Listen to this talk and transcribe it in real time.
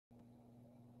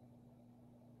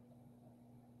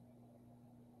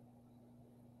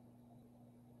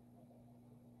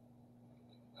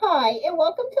Hi, and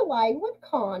welcome to Live with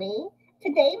Connie.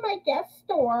 Today, my guest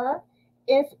star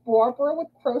is Barbara with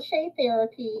Crochet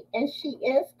Therapy, and she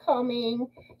is coming.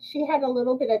 She had a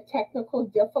little bit of technical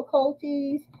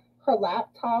difficulties. Her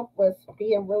laptop was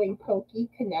being really pokey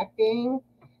connecting,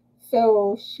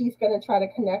 so she's going to try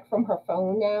to connect from her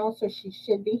phone now, so she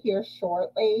should be here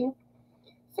shortly.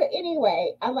 So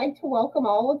anyway, I'd like to welcome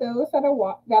all of those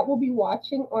that will be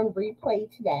watching on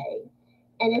replay today.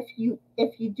 And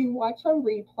if you do watch on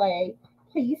replay,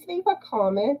 please leave a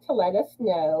comment to let us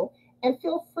know and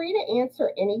feel free to answer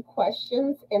any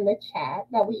questions in the chat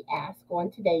that we ask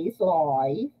on today's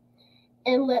live.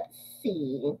 And let's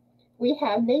see. We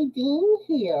have Nadine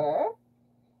here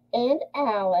and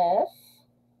Alice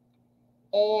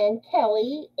and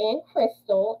Kelly and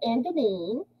Crystal and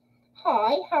Deneen.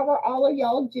 Hi, how are all of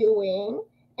y'all doing?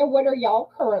 And what are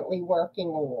y'all currently working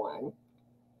on?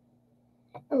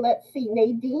 And let's see,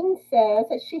 Nadine says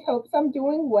that she hopes I'm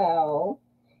doing well.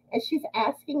 And she's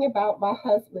asking about my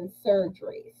husband's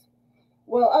surgeries.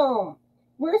 Well,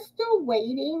 we're still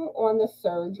waiting on the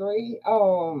surgery.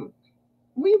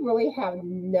 We really have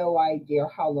no idea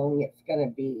how long it's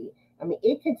gonna be. I mean,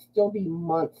 it could still be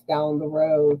months down the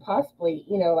road, possibly,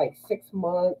 like 6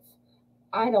 months.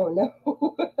 I don't know.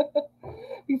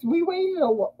 Because we waited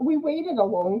a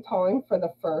long time for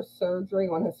the first surgery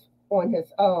on his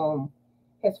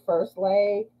first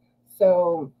leg.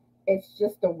 So it's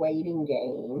just a waiting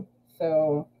game.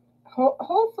 So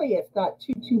hopefully it's not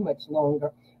too much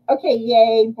longer. Okay,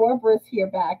 yay, Barbara's here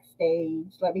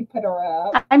backstage. Let me put her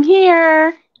up. I'm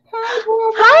here. Hi,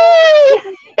 Barbara.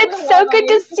 Hi. It's so good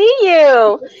to see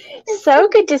you. So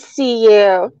good to see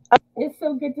you. It's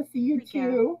so good to see you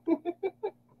too.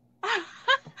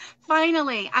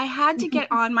 Finally, I had to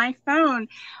get on my phone.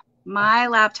 My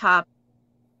laptop,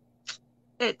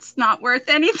 it's not worth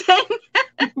anything.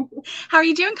 How are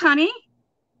you doing, Connie?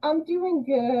 I'm doing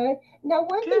good. Now,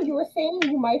 one thing you were saying,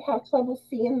 you might have trouble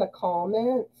seeing the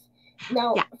comments.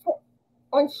 Now,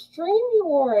 on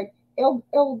StreamYard,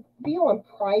 it'll be on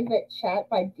private chat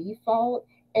by default.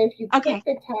 And if you click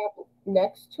the tab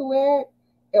next to it,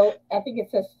 I think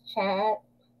it says chat.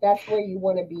 That's where you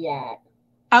want to be at.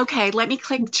 Okay, let me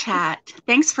click chat.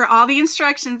 Thanks for all the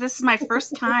instructions. This is my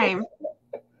first time.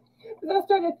 I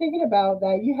started thinking about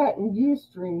that. You hadn't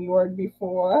used StreamYard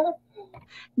before.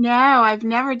 No, I've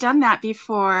never done that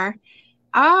before.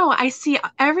 Oh, I see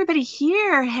everybody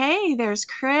here. Hey, there's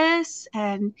Chris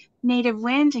and Native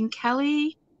Wind and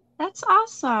Kelly. That's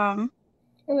awesome.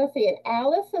 And let's see, and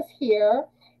Alice is here.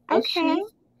 And okay.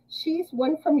 She's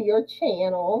one from your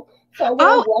channel. So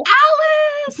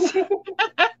Alice!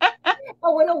 I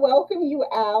want to welcome you,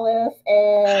 Alice,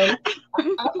 and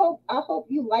I hope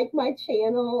you like my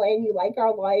channel and you like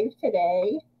our live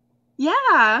today.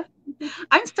 Yeah,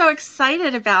 I'm so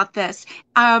excited about this.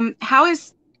 How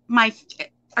is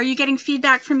are you getting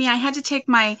feedback from me? I had to take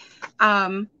my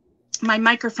my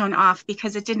microphone off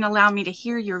because it didn't allow me to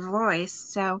hear your voice.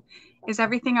 So is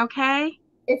everything okay?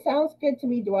 It sounds good to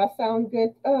me. Do I sound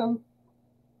good?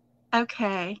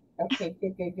 Okay. Okay,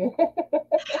 good.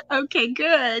 Okay,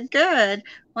 good.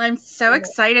 Well, I'm so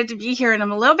excited to be here and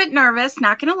I'm a little bit nervous,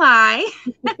 not gonna lie.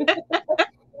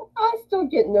 I still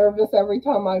get nervous every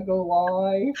time I go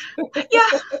live.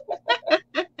 Yeah.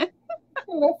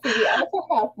 Let's see, we also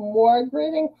have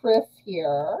Margaret and Chris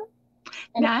here.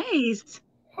 And nice.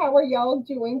 How are y'all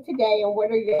doing today and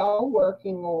what are y'all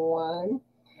working on?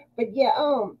 But yeah,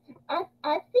 I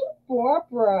think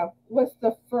Barbara was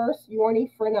the first Yorny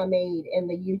friend I made in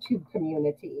the YouTube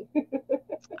community.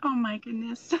 Oh my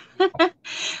goodness.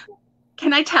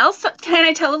 Can I tell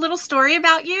a little story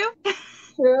about you?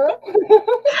 Sure.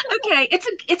 Okay,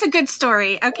 it's a good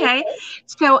story. Okay.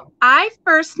 So I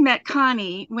first met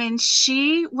Connie when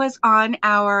she was on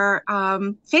our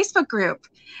Facebook group.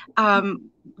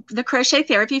 The Crochet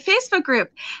Therapy Facebook group.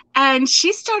 And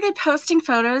she started posting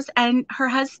photos and her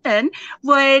husband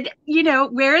would,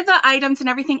 wear the items and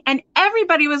everything. And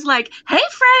everybody was like, hey,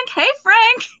 Frank,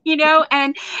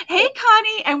 and hey,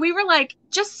 Connie. And we were like,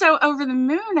 just so over the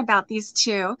moon about these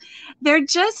two. They're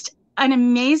just an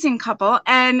amazing couple.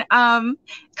 And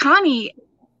Connie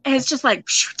has just like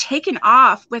taken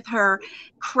off with her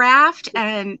craft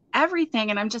and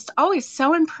everything. And I'm just always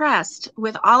so impressed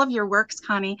with all of your works,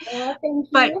 Connie. Oh, thank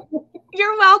you. But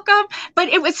you're welcome. But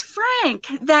it was Frank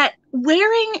that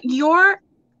wearing your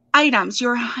items,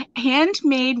 your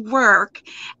handmade work,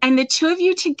 and the two of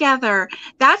you together,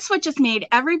 that's what just made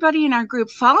everybody in our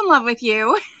group fall in love with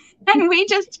you. And we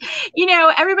just,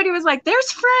 everybody was like,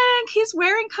 there's Frank. He's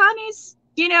wearing Connie's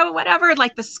whatever,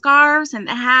 like the scarves and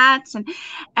the hats, and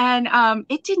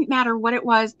it didn't matter what it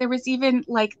was. There was even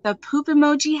like the poop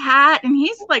emoji hat, and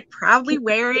he's like proudly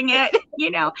wearing it.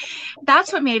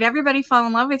 That's what made everybody fall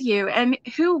in love with you. And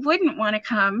who wouldn't want to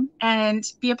come and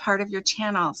be a part of your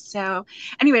channel? So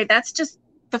anyway, that's just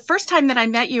the first time that I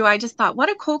met you. I just thought, what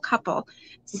a cool couple.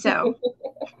 So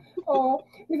Oh,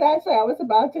 because actually I was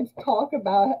about to talk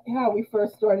about how we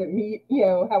first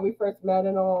how we first met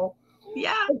and all.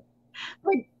 yeah.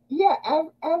 Like, yeah,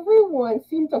 everyone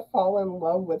seemed to fall in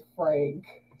love with Frank.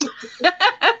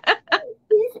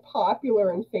 He's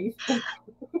popular in Facebook.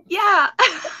 Yeah.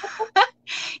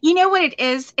 You know what it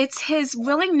is? It's his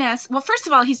willingness. Well, first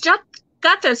of all, he's just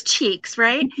got those cheeks,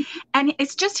 right? And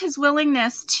it's just his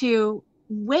willingness to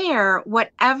wear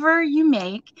whatever you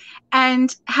make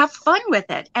and have fun with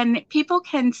it. And people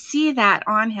can see that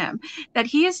on him, that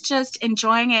he is just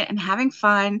enjoying it and having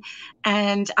fun.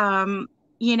 And,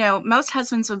 most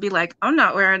husbands would be like, I'm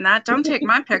not wearing that. Don't take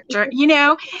my picture,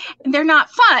 and they're not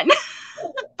fun.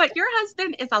 But your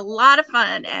husband is a lot of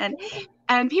fun,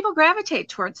 and people gravitate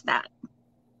towards that.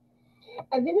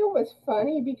 And then it was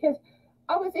funny because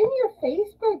I was in your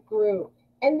Facebook group,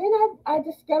 and then I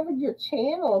discovered your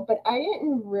channel, but I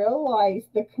didn't realize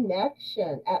the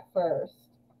connection at first.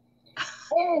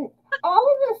 And all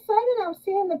of a sudden, I'm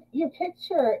seeing your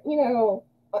picture, in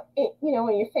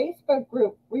your Facebook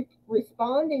group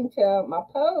responding to my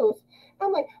post.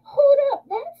 I'm like, hold up,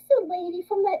 that's the lady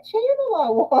from that channel I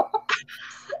watch.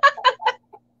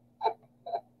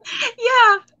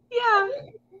 Yeah.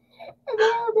 And then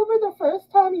I remember the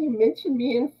first time you mentioned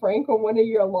me and Frank on one of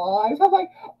your lives. I'm like,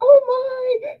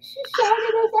 oh my, she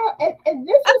shouted us out. And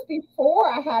this was before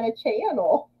I had a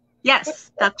channel.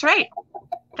 Yes, that's right.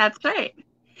 That's right.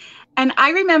 And I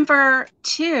remember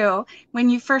too, when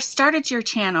you first started your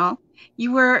channel,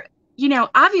 you were,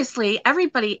 obviously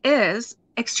everybody is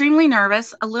extremely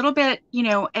nervous, a little bit,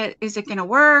 is it going to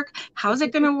work? How's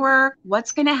it going to work?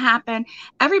 What's going to happen?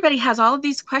 Everybody has all of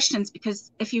these questions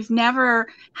because if you've never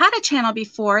had a channel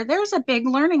before, there's a big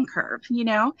learning curve,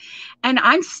 and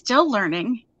I'm still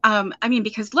learning.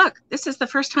 Because look, this is the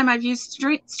first time I've used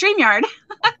StreamYard,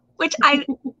 which I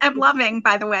am loving,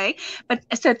 by the way. But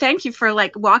so thank you for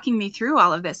like walking me through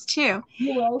all of this too.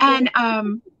 You're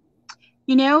welcome.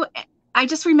 And, I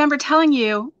just remember telling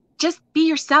you, just be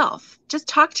yourself. Just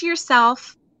talk to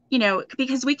yourself,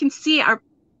 because we can see our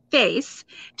face.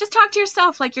 Just talk to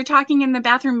yourself like you're talking in the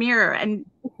bathroom mirror, and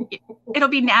it'll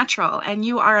be natural. And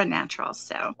you are a natural.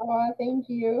 So. Oh, thank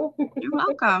you. You're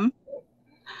welcome.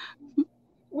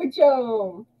 Which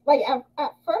like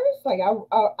at first, like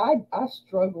I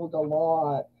struggled a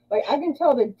lot. Like I can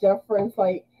tell the difference,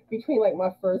 like between like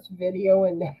my first video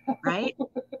and now. Right.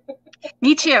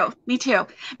 Me too.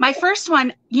 My first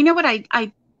one, you know what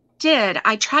I did?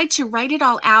 I tried to write it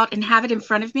all out and have it in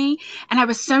front of me. And I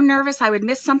was so nervous I would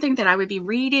miss something that I would be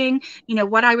reading,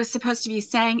 what I was supposed to be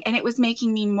saying. And it was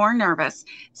making me more nervous.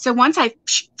 So once I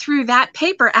threw that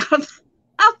paper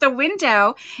out the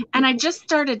window and I just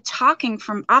started talking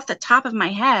from off the top of my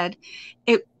head,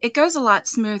 it goes a lot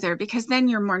smoother because then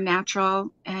you're more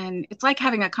natural and it's like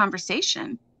having a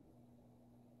conversation.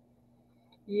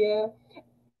 Yeah.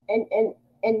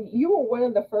 And you were one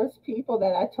of the first people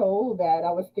that I told that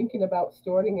I was thinking about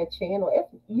starting a channel. If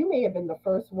you may have been the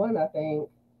first one, I think.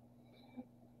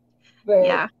 But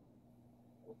yeah.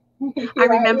 I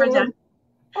remember that.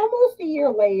 Almost a year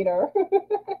later.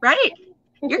 Right.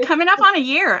 You're coming up on a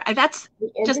year. That's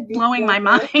just blowing my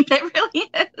mind. It really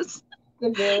is.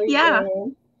 The very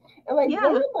end. And like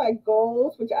one of my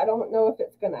goals, which I don't know if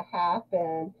it's going to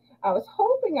happen, I was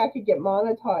hoping I could get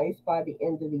monetized by the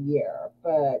end of the year,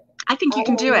 but I think you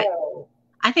can do it.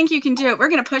 I think you can do it. We're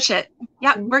going to push it.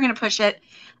 Yeah, we're going to push it.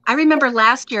 I remember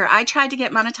last year I tried to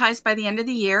get monetized by the end of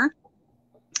the year,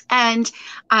 and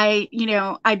I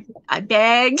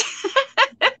begged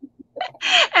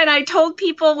and I told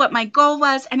people what my goal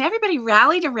was, and everybody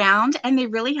rallied around and they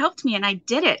really helped me, and I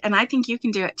did it. And I think you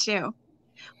can do it too.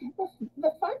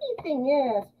 The funny thing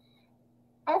is,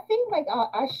 I think like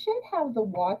I should have the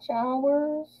watch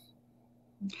hours,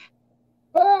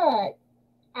 but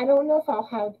I don't know if I'll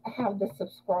have the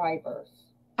subscribers.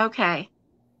 Okay.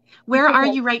 Where are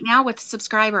you right now with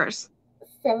subscribers?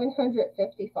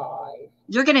 755.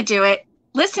 You're going to do it.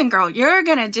 Listen, girl, you're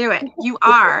going to do it. You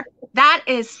are. That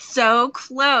is so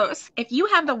close. If you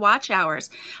have the watch hours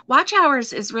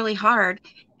is really hard.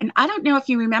 And I don't know if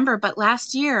you remember, but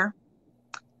last year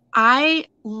I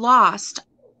lost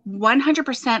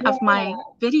 100% of my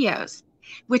videos,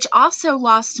 which also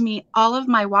lost me all of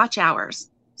my watch hours.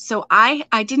 So I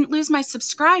didn't lose my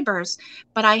subscribers,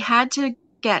 but I had to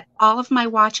get all of my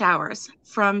watch hours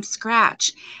from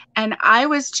scratch. And I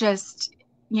was just,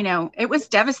 it was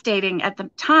devastating at the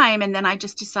time. And then I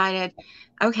just decided,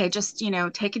 okay, just,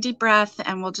 take a deep breath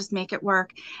and we'll just make it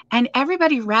work. And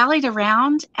everybody rallied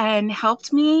around and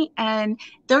helped me. And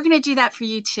they're going to do that for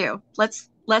you too. Let's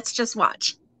just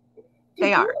watch. Did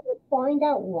you ever find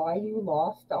out why you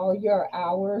lost all your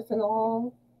hours and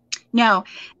all? No.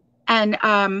 And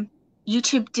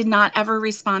YouTube did not ever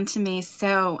respond to me,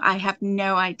 so I have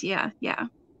no idea. Yeah.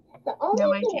 The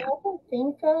only thing I can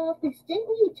think of is, didn't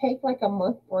you take like a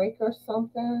month break or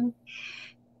something?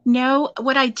 No,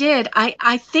 what I did,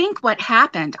 I think what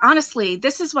happened, honestly,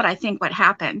 this is what I think what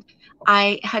happened.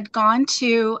 I had gone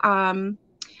to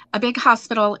a big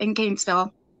hospital in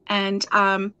Gainesville and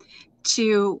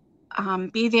to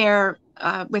be there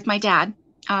with my dad.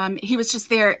 He was just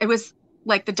there. It was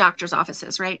like the doctor's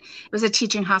offices, right? It was a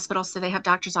teaching hospital, so they have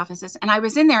doctor's offices. And I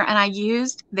was in there and I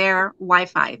used their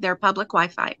Wi-Fi, their public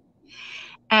Wi-Fi.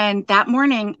 And that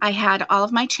morning I had all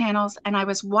of my channels and I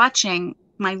was watching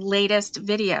my latest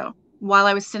video while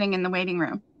I was sitting in the waiting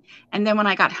room. And then when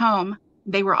I got home,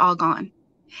 they were all gone.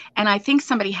 And I think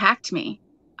somebody hacked me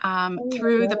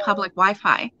through the public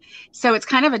Wi-Fi. So it's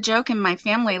kind of a joke in my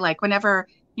family. Like whenever,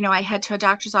 I head to a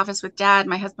doctor's office with dad,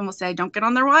 my husband will say, don't get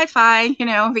on their Wi-Fi,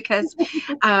 because,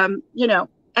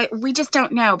 we just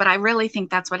don't know. But I really think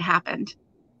that's what happened.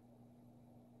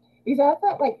 Because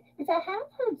I have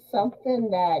heard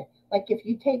something that, like, if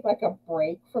you take like a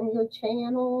break from your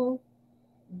channel,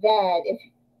 that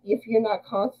if you're not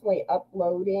constantly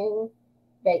uploading,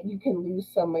 that you can lose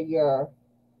some of your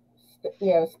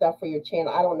stuff for your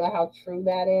channel. I don't know how true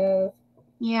that is.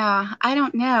 Yeah, I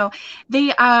don't know.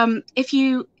 If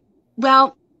you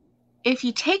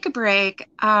take a break,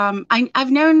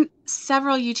 I've known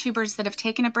several YouTubers that have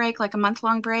taken a break, like a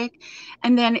month-long break,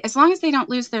 and then as long as they don't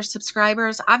lose their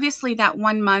subscribers, obviously that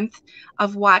 1 month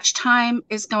of watch time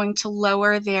is going to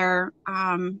lower their,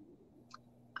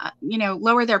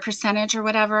 lower their percentage or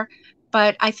whatever.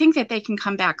 But I think that they can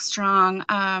come back strong.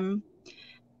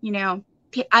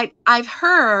 I've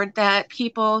heard that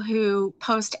people who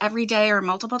post every day or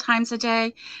multiple times a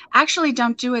day actually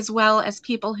don't do as well as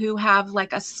people who have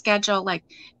like a schedule, like,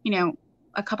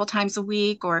 a couple times a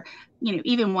week or,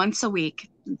 even once a week.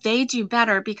 They do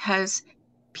better because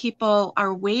people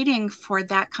are waiting for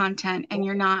that content and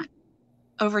you're not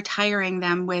overtiring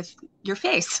them with your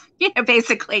face,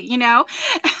 basically,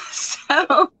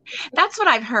 So that's what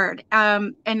I've heard.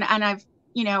 And I've,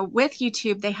 with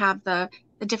YouTube, they have the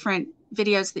different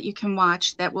videos that you can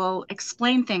watch that will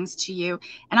explain things to you.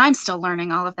 And I'm still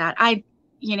learning all of that. I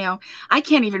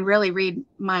can't even really read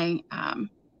my,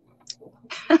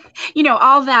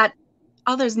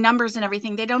 all those numbers and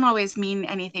everything. They don't always mean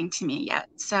anything to me yet.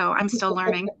 So I'm still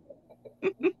learning.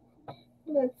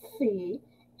 Let's see.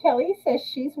 Kelly says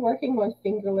she's working on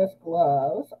fingerless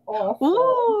gloves. Awesome.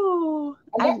 Ooh,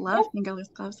 I love fingerless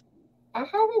gloves. I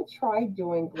haven't tried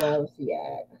doing gloves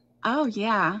yet. Oh,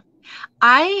 yeah.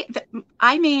 I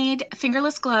made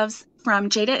fingerless gloves from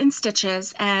Jada and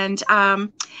Stitches, and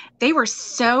they were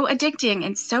so addicting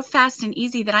and so fast and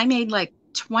easy that I made like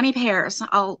 20 pairs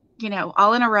all in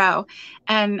a row.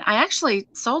 And I actually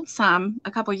sold some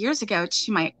a couple years ago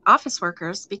to my office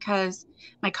workers, because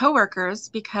my coworkers,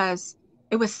 because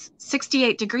it was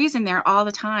 68 degrees in there all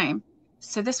the time.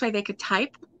 So this way they could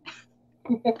type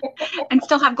and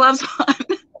still have gloves on.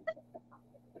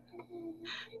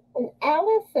 And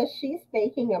Alice says she's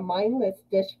making a mindless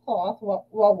dishcloth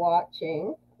while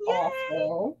watching. Yay!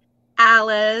 Awesome.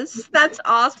 Alice, that's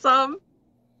awesome.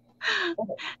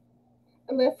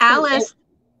 Alice.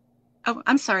 Oh,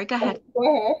 I'm sorry. Go ahead.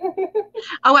 Go ahead.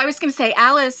 Oh, I was going to say,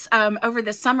 Alice, over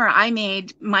the summer, I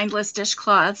made mindless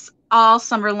dishcloths all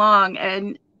summer long.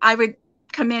 And I would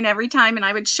come in every time and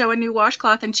I would show a new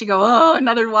washcloth and she'd go, oh,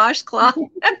 another washcloth,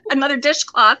 another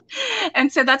dishcloth.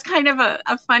 And so that's kind of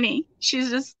a funny.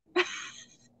 She's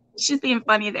being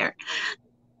funny there.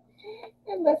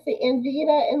 And let's see,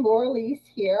 Anvita and Laura Lee's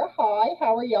here. Hi,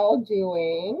 how are y'all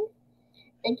doing?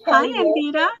 And Kelly, hi,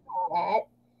 Anvita.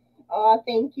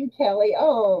 Thank you, Kelly.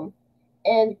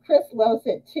 And Chris loves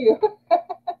it too.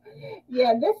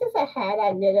 Yeah, this is a hat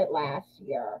I knitted last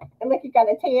year. And look, you got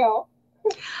a tail.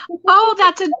 Oh,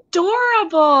 that's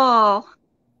adorable.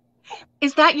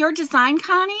 Is that your design,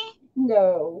 Connie?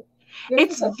 No.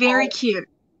 It's very cute.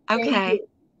 Okay.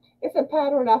 It's a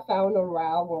pattern I found on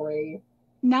Ravelry.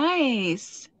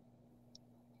 Nice.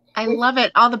 I love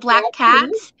it. All the black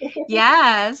cats.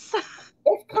 Yes.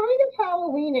 It's kind of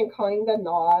Halloween and kind of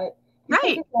not.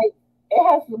 Right. It's like,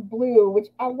 it has the blue, which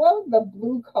I love the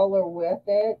blue color with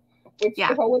it. Which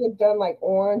Yeah. if I would have done like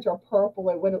orange or purple,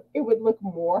 it would look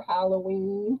more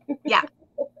Halloween. Yeah.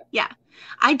 Yeah.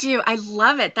 I do. I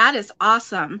love it. That is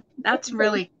awesome. That's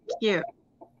really cute.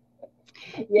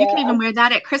 You could Yeah, even wear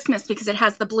that at Christmas because it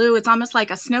has the blue. It's almost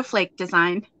like a snowflake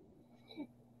design.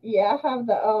 yeah, I have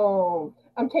the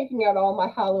I'm taking out all my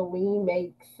Halloween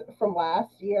makes from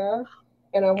last year,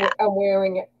 and Yeah. I'm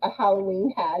wearing a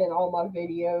Halloween hat in all my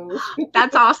videos.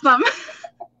 That's awesome.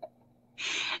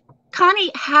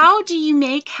 Connie, how do you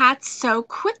make hats so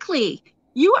quickly?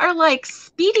 You are like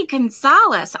Speedy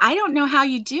Gonzales. I don't know how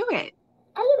you do it.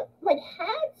 I don't like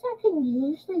hats. I can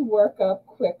usually work up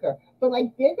quicker, but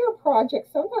like bigger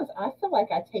projects, sometimes I feel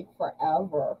like I take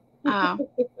forever. Oh,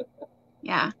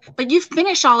 yeah. But you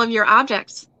finish all of your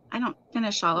objects. I don't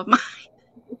finish all of mine.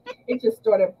 It just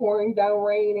started pouring down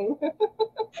raining.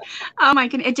 Oh my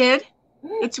goodness. It did?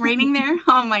 It's raining there?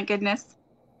 Oh my goodness.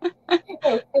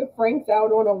 And Frank's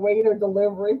out on a waiter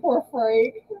delivery. Poor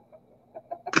Frank.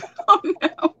 Oh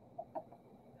no.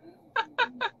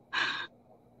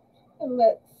 And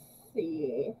let's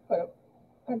see.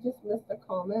 I just missed a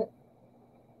comment.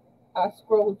 I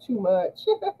scrolled too much.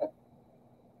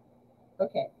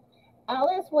 Okay.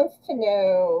 Alice wants to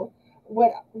know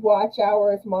what watch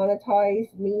hours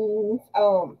monetized means.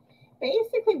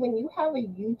 Basically, when you have a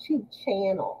YouTube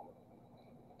channel,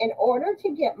 in order to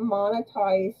get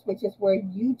monetized, which is where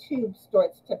YouTube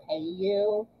starts to pay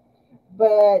you,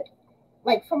 but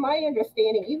like from my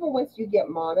understanding, even once you get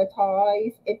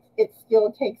monetized, it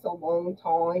still takes a long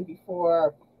time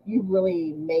before you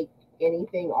really make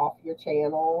anything off your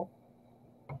channel.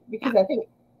 Yeah. Because I think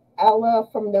Ella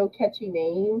from No Catchy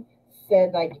Name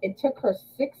said like it took her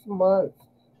 6 months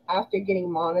after getting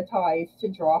monetized to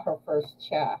draw her first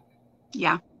check.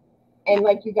 Yeah. And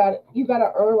like you got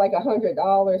to earn like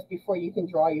 $100 before you can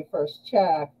draw your first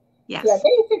check. So that Yes.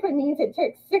 basically means it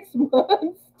took 6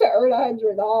 months to earn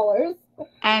 $100.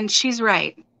 And she's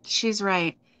right. She's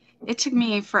right. It took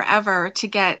me forever to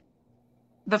get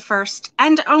the first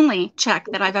and only check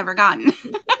that I've ever gotten.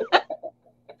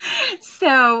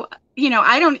 So,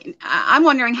 I'm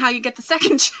wondering how you get the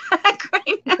second check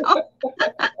right now.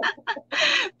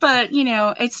 But,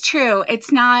 it's true.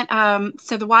 It's not,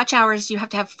 so the watch hours, you have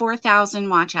to have 4,000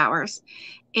 watch hours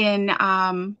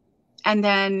and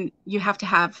then you have to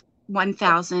have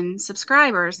 1,000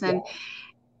 subscribers. And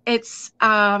Yeah. it's,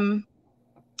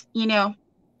 you know,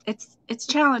 it's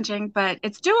challenging, but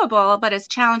it's doable, but it's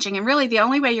challenging. And really the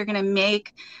only way you're going to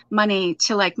make money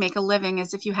to like make a living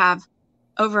is if you have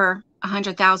over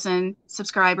 100,000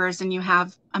 subscribers and you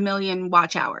have 1 million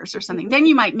watch hours or something. Then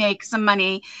you might make some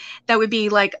money that would be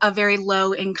like a very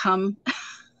low income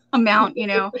amount,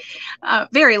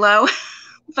 very low.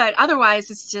 But otherwise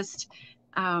it's just,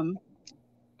 um,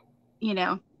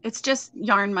 it's just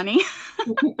yarn money.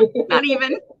 Not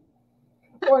even.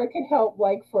 Or it could help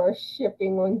like for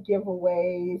shipping on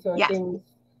giveaways or Yes. things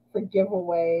for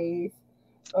giveaways.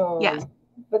 Yes.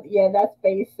 But yeah, that's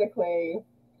basically.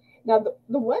 Now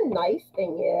the one nice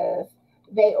thing is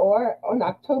they are on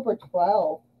October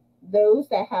 12th. Those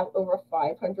that have over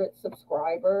 500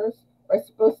 subscribers are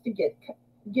supposed to get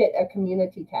a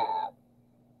community tab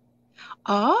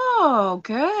Oh,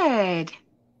 good.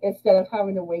 instead of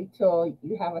having to wait till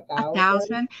you have 1,000.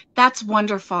 1,000. That's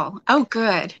wonderful. Oh,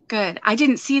 good, good. I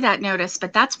didn't see that notice,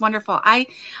 but that's wonderful. I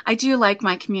do like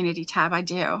my community tab. I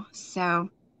do. So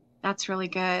that's really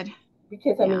good.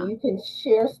 Because I mean Yeah. you can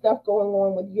share stuff going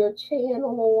on with your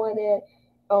channel on it.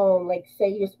 Like say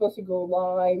you're supposed to go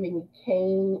live and you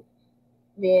can't,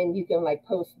 then you can like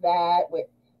post that with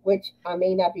which I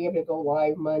may not be able to go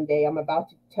live Monday. I'm about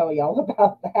to tell y'all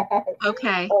about that.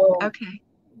 Okay. Um, Okay.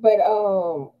 but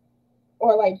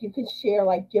or like you could share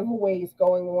like giveaways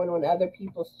going on other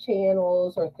people's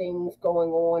channels or things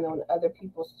going on other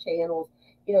people's channels,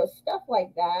 stuff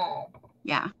like that.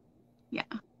 Yeah. Yeah.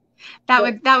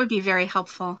 But That would be very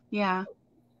helpful. Yeah.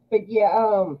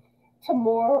 yeah,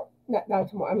 tomorrow, not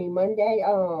tomorrow. I mean Monday.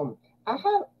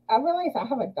 I realize I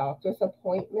have a doctor's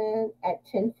appointment at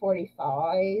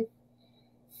 10:45.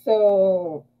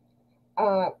 So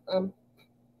I'm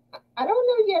I don't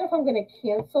know yet if I'm going to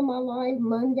cancel my live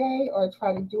Monday or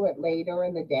try to do it later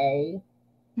in the day.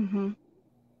 Hmm.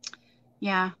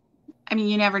 Yeah. I mean,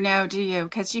 you never know, do you?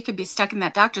 Because you could be stuck in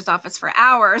that doctor's office for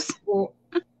hours.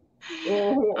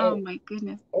 Mm-hmm. Oh my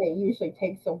goodness. And it usually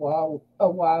takes a while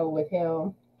with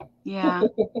him. Yeah.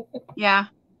 Yeah.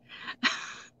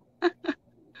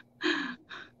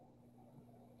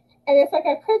 And it's like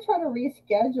I could try to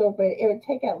reschedule, but it would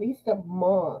take at least a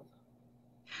month.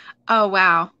 Oh,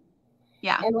 wow.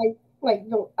 Yeah. And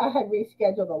I had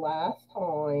rescheduled the last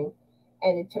time,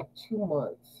 and it took 2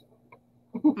 months.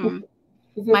 Mm.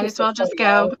 Might as well just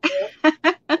go.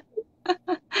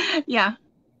 Yeah.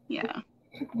 Yeah.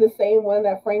 The same one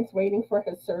that Frank's waiting for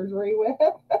his surgery with.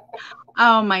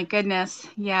 Oh my goodness.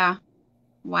 Yeah.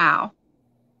 Wow.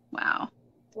 Wow.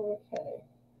 Okay.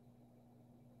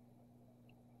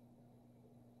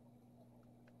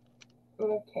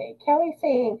 Okay. Kelly's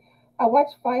saying, I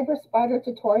watched Fiber Spider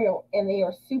tutorial and they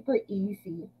are super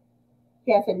easy.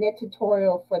 He has a knit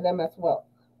tutorial for them as well.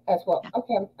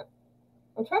 Okay, I'm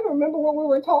trying to remember what we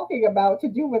were talking about to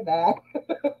do with that.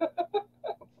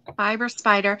 Fiber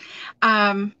Spider.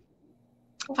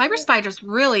 Fiber Spider's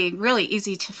really, really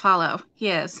easy to follow. He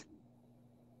is.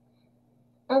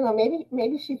 I don't know,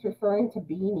 maybe she's referring to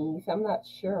beanies. I'm not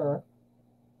sure.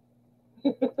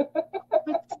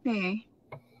 Let's see.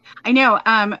 I know.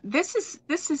 This is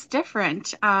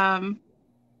different. Let's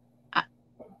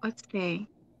see.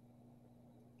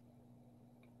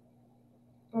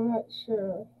 I'm not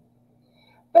sure.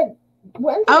 But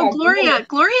one thing Gloria.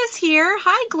 Gloria's here.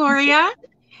 Hi, Gloria.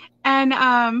 And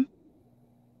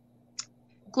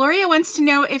Gloria wants to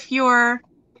know if your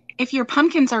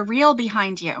pumpkins are real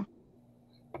behind you.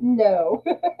 No.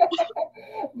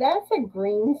 That's a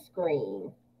green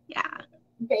screen. Yeah.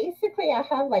 Basically, I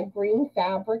have like green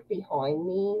fabric behind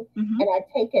me, Mm-hmm. and I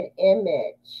take an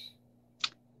image,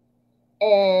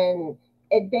 and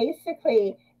it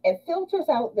filters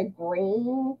out the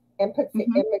green and puts the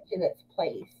image in its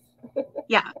place.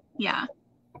 Yeah. Yeah.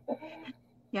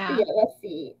 Yeah. Yeah. Let's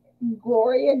see.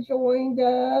 Gloria joined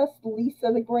us,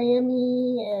 Lisa the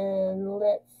Grammy, and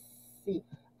let's see.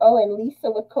 Oh, and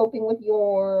Lisa with Coping with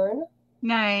Yarn.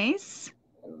 Nice.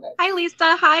 Hi,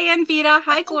 Lisa. Hi, Anvita.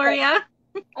 Hi, Gloria.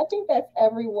 I think that's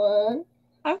everyone.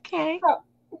 Okay.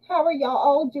 How are y'all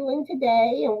all doing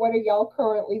today, and what are y'all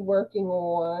currently working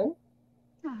on?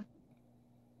 Yeah.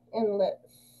 And let's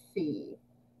see.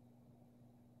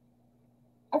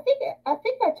 I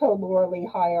think I told Laura Lee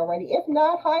hi already. If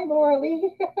not, hi Laura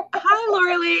Lee. Hi,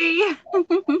 Laura Lee.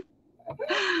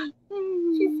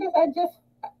 She says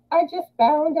I just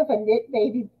found of a knit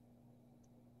baby.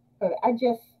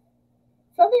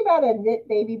 Something about a knit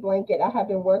baby blanket I have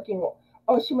been working on.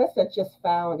 Oh, she must have just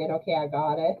found it. Okay, I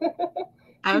got it.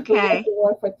 She's been working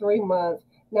on for 3 months.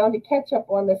 Now to catch up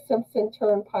on the Simpson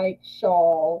Turnpike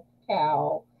shawl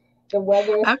cowl. The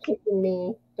weather is kicking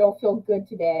me. Don't feel good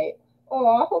today. Oh,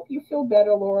 I hope you feel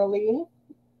better, Laura Lee.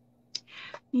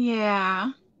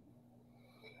 Yeah.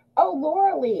 Oh,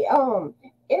 Laura Lee,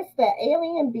 is the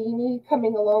alien beanie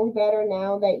coming along better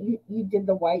now that you did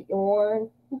the white yarn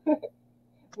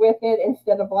with it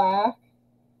instead of black?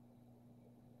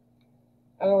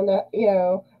 I don't know,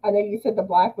 I know you said the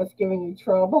black was giving you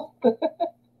trouble.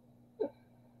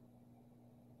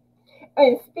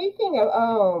 And speaking of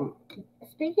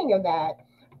that,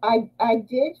 I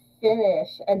did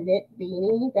finish a knit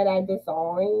beanie that I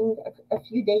designed a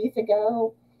few days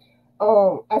ago.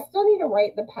 I still need to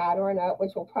write the pattern up,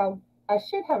 which I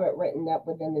should have it written up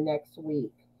within the next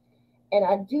week. And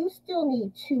I do still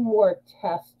need 2 more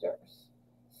testers.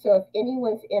 So if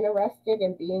anyone's interested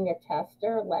in being a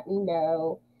tester, let me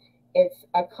know. It's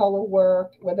a color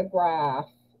work with a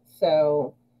graph.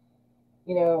 So,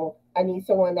 I need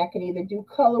someone that can either do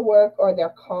color work or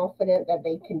they're confident that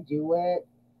they can do it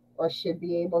or should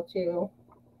be able to.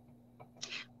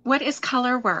 What is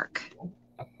color work?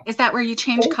 Is that where you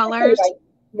change colors? Like,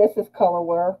 this is color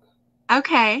work.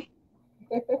 Okay.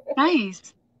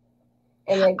 Nice.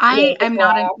 And I am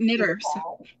not a knitter.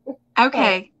 So.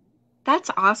 Okay.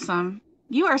 That's awesome.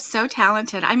 You are so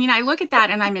talented. I mean, I look at that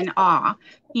and I'm in awe.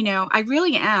 I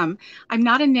really am. I'm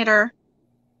not a knitter.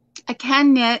 I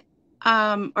can knit,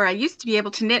 or I used to be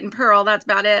able to knit and purl. That's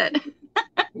about it.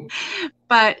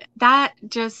 But that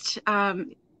just,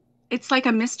 it's like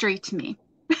a mystery to me.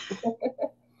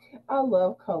 I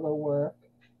love color work.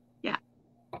 Yeah.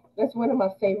 That's one of my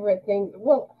favorite things.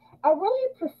 Well, I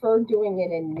really prefer doing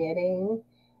it in knitting,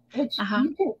 which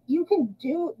you can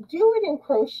do it in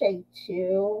crochet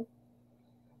too.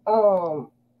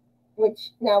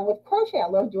 Which now with crochet, I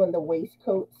love doing the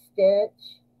waistcoat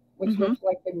stitch, which looks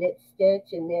like the knit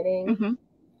stitch in knitting.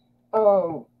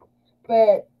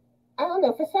 But I don't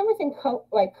know, for some reason,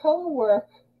 color work,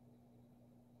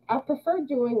 I prefer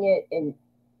doing it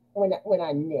when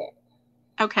I knit.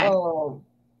 Okay.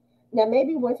 Now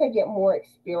maybe once I get more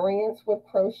experience with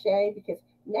crochet, because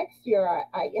next year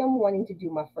I am wanting to do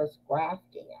my first graph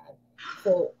GAN.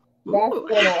 So that's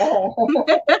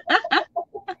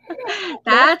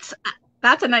gonna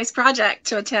that's a nice project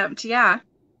to attempt. Yeah.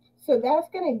 So that's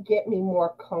gonna get me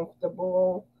more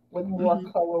comfortable with more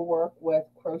color work with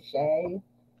crochet.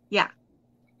 Yeah.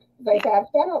 Like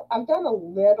I've done a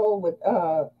little with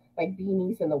like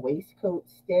beanies in the waistcoat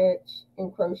stitch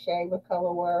and crochet with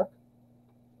color work,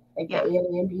 like the Yeah.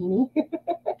 alien beanie.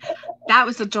 That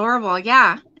was adorable.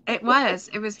 Yeah, it was.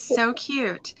 It was so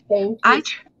cute. Thank I, you.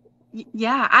 tr-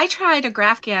 yeah, I tried a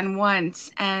Grafgan once,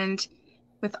 and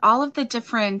with all of the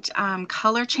different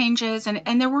color changes,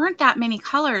 and there weren't that many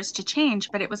colors to change,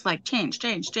 but it was like change,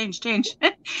 change, change, change.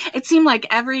 It seemed like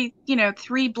every,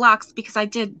 3 blocks, because I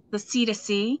did the C to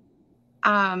C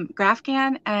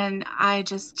Grafgan, and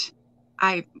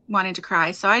I wanted to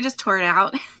cry, so I just tore it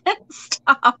out and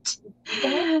stopped. That's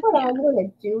what Yeah, I'm gonna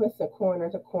do is a corner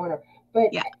to corner.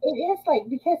 But yeah. it is like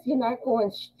because you're not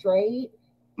going straight,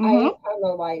 I Hmm. am kind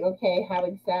of like, okay, how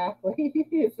exactly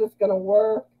is this gonna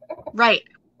work? Right.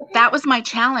 That was my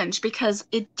challenge because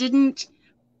it didn't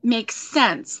make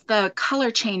sense. The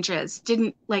color changes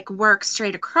didn't like work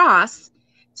straight across.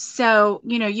 So,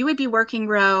 you would be working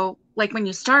row, like when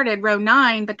you started, row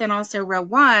 9, but then also row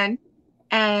 1.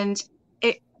 And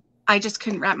it, I just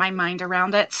couldn't wrap my mind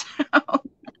around it. So,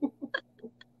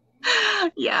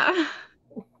 yeah.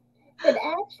 But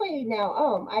actually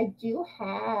now, I do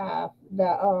have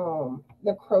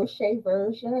the crochet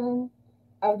version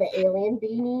of the alien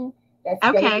beanie that's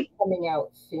gonna be Okay. coming out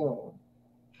soon.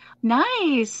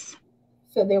 Nice.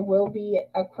 So there will be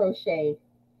a crochet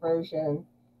version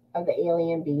of the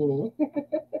alien beanie.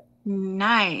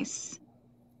 Nice.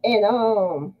 And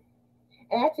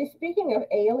actually speaking of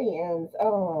aliens,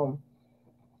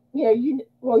 you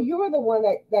were the one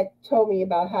that told me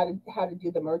about how to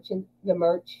do the merch,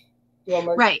 do a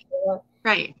merch Right. store.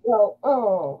 Right.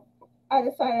 Well, I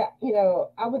decided,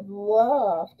 I would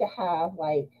love to have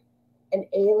like an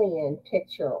alien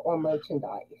picture or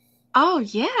merchandise. Oh,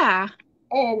 yeah.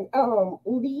 And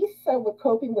Lisa with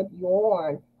Coping with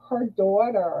Yarn, her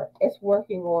daughter is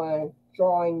working on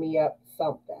drawing me up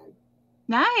something.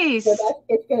 So Nice.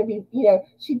 it's gonna be,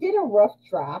 she did a rough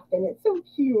draft and it's so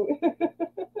cute.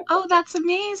 Oh, that's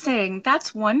amazing.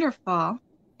 That's wonderful.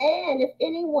 And if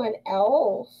anyone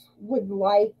else would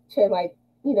like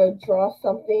to draw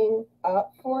something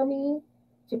up for me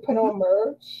to put Hmm. on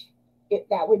merch,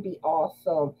 that would be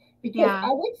awesome. Because Yeah.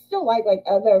 I would still like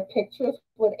other pictures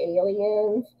with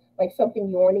aliens, like something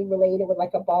yarny related with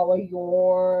like a ball of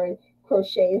yarn,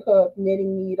 crochet hook,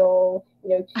 knitting needle,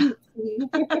 cutesy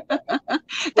with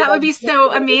That would like be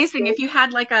so amazing if you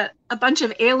had like a bunch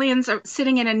of aliens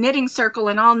sitting in a knitting circle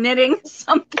and all knitting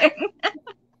something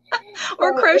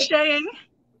or so crocheting.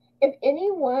 if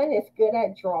anyone is good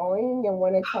at drawing and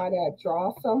want to try to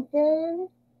draw something,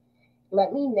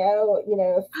 let me know.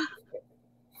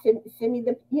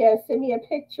 Send me a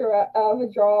picture of a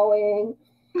drawing.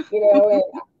 And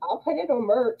I'll put it on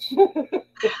merch.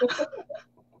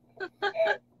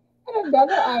 And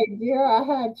another idea I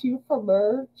had too for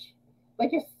merch,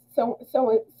 like if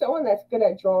someone that's good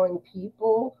at drawing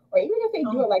people, or even if they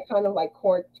do Oh. it like kind of like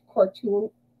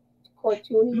cartoony Hmm.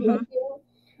 looking,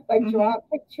 like Hmm. draw a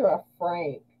picture of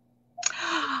Frank.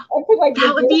 I put like the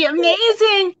That would be distance.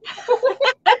 amazing.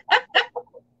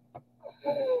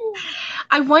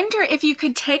 I wonder if you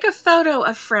could take a photo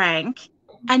of Frank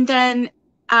and then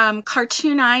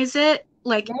cartoonize it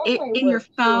like That it might in your work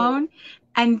too. phone,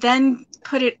 and then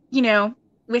put it,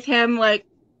 with him like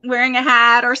wearing a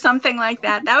hat or something like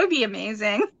that. That would be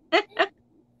amazing.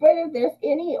 But if there's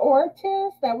any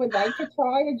artist that would like to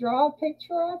try to draw a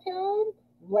picture of him,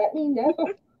 let me know.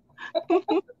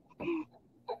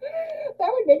 That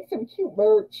would make some cute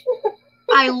merch.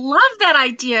 I love that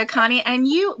idea, Connie. And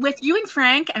with you and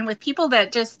Frank, and with people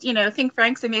that just, think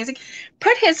Frank's amazing,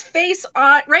 put his face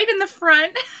on right in the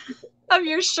front of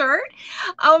your shirt.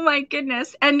 Oh my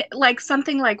goodness. And like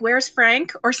something like, "Where's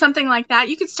Frank?" or something like that.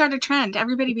 You could start a trend.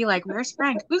 Everybody be like, "Where's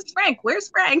Frank? Who's Frank? Where's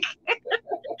Frank?"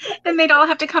 Then they'd all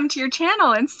have to come to your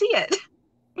channel and see it.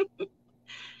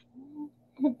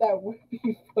 That would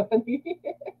be funny.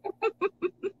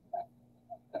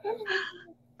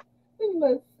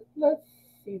 let's let's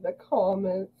see the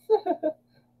comments.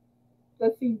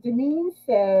 Let's see. Denise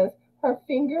says her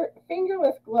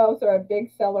fingerless gloves are a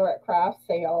big seller at craft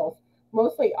sales.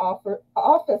 Mostly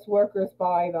office workers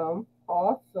buy them.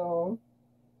 Awesome.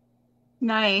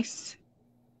 Nice.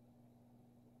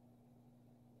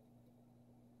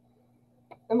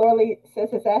 And Lorley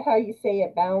says, "Is that how you say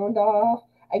it? Bound off?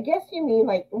 I guess you mean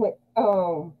like when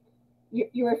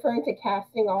you're referring to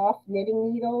casting off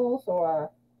knitting needles,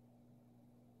 or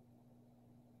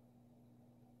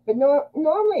but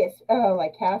normally it's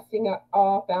like casting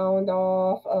off, bound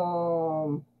off.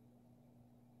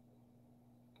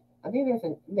 I think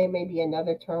there may be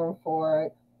another term for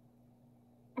it.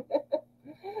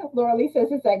 Laura Lee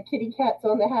says, "Is that kitty cats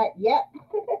on the hat?" Yep.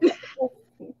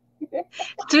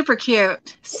 Super cute. And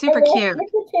Super cute. look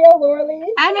at tail, Lorley.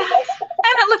 And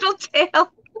a little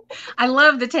tail. I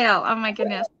love the tail. Oh my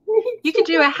goodness. You could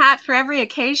do a hat for every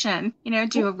occasion. You know,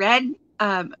 do a red,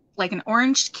 like an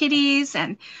orange kitties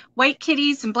and white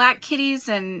kitties and black kitties.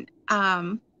 And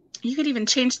you could even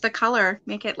change the color,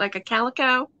 make it like a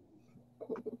calico.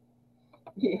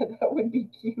 Yeah, that would be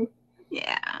cute.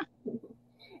 Yeah.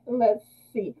 Let's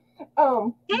see. Hey,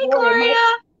 Gloria, Gloria.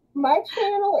 my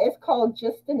channel is called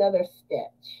Just Another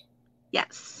Stitch.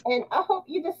 Yes. And I hope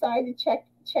you decide to check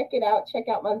it out. Check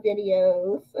out my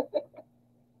videos.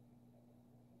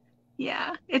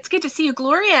 Yeah, it's good to see you.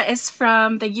 Gloria is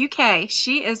from the UK.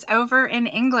 She is over in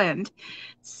England.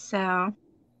 So,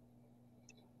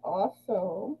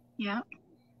 Awesome. yeah.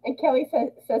 And Kelly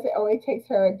says it only takes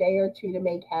her a day or two to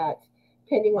make hats,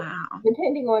 Wow.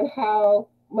 depending on how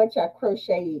much I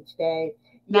crochet each day.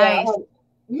 Yeah, Nice.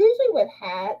 usually with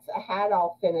hats, a hat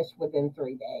I'll finish within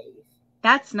 3 days.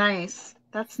 That's nice.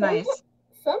 That's nice.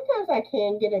 Sometimes I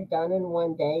can get it done in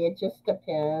one day. It just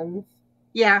depends.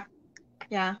 Yeah.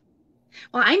 Yeah.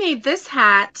 Well, I made this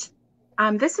hat.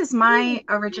 This is my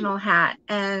original hat,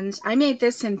 and I made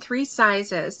this in 3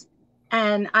 sizes.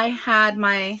 And I had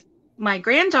my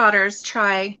granddaughters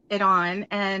try it on,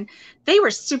 and they were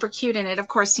super cute in it. Of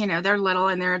course, you know, they're little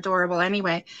and they're adorable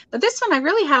anyway. But this one I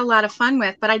really had a lot of fun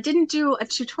with, but I didn't do a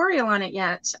tutorial on it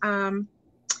yet.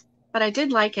 But I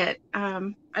did like it.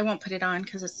 I won't put it on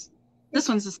because this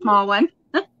one's a small one.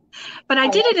 But I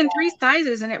did it in 3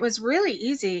 sizes, and it was really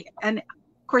easy. And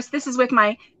of course, this is with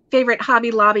my favorite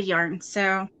Hobby Lobby yarn.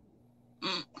 So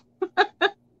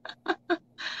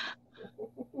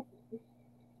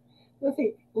Let's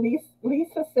see.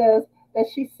 Lisa says that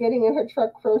she's sitting in her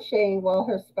truck crocheting while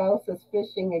her spouse is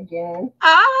fishing again.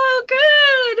 oh,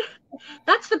 good.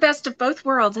 That's the best of both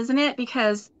worlds, isn't it?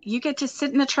 Because you get to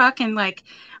sit in the truck and, like,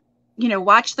 you know,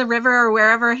 watch the river or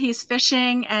wherever he's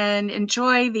fishing and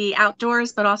enjoy the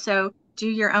outdoors, but also do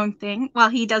your own thing while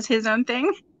he does his own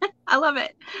thing. I love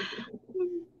it.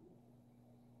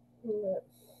 Let's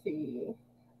see.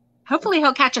 Hopefully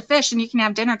he'll catch a fish and you can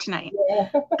have dinner tonight. Yeah.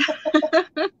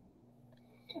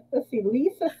 Let's see.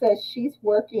 Lisa says she's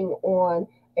working on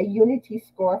a Unity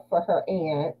scarf for her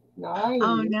aunt. Nice.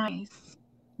 Oh, nice.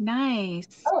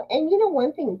 Nice. Oh, and you know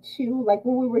one thing too, like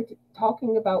when we were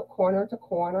talking about corner to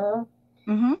corner.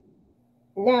 Mm-hmm.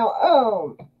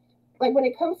 Now, like when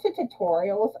it comes to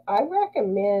tutorials, I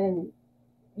recommend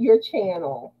your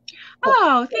channel.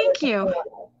 Oh, thank you.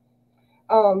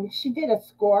 She did a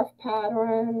scarf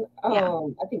pattern.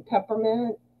 I think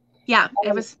peppermint. Yeah,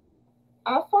 it was.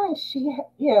 I find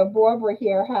Barbara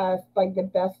here has like the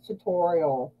best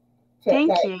tutorial Thank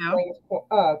that you. explains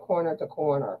corner to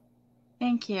corner.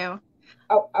 Thank you.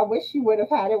 I wish you would have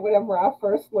had it whenever I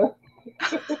first learned.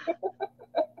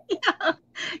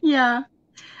 Yeah.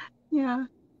 Yeah.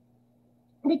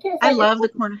 Because I love the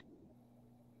corner.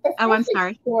 Oh, I'm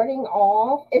sorry. Starting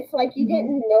off, it's like you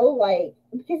didn't know, like,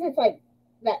 because it's like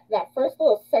that first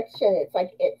little section, it's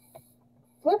like it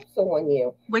flips on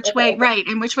you. Which way, right,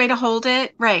 and which way to hold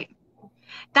it, right.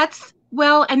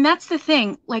 And that's the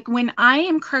thing. Like when I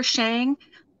am crocheting,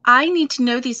 I need to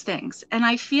know these things, and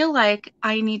I feel like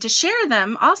I need to share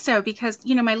them also because,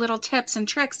 you know, my little tips and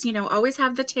tricks, you know, always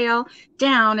have the tail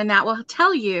down, and that will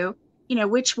tell you, you know,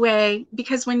 which way,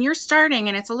 because when you're starting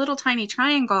and it's a little tiny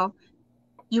triangle,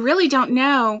 you really don't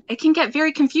know. It can get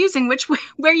very confusing which way,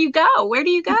 where do you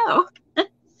go?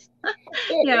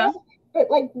 Yeah. But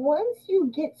like once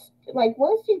you get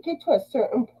to a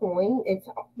certain point,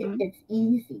 it's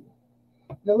easy.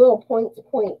 The little points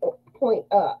point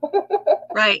up.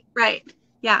 Right.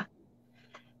 Yeah.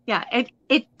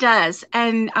 It does.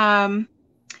 And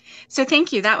so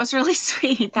thank you. That was really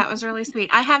sweet.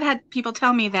 I have had people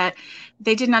tell me that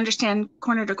they didn't understand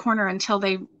corner to corner until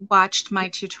they watched my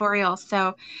tutorial.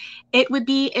 So it would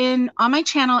be on my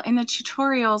channel in the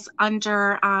tutorials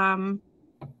under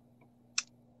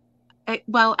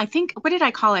I think, what did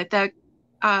I call it? The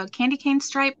candy cane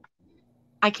stripe.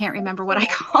 I can't remember what I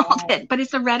called it, but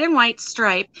it's a red and white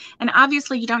stripe. And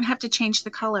obviously you don't have to change the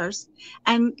colors.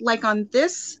 And like on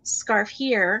this scarf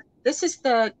here, this is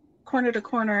the corner to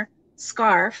corner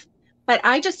scarf, but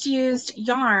I just used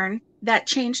yarn that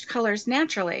changed colors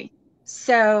naturally.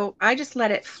 So I just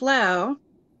let it flow.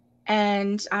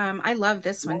 And I love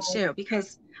this one too,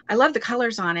 because I love the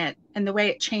colors on it and the way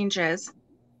it changes.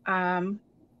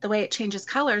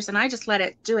 Colors, and I just let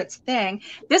it do its thing.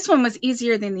 This one was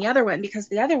easier than the other one because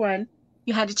the other one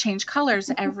you had to change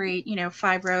colors every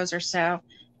 5 rows or so.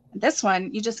 This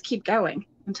one you just keep going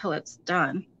until it's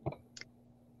done,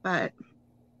 but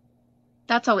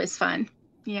that's always fun.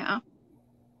 Yeah.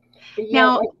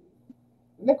 Now, like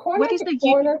the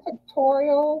corner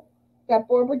tutorial that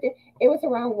Barbara did. It was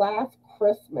around last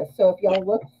Christmas. So if Yeah. y'all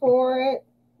look for it,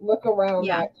 look around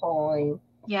Yeah. that time.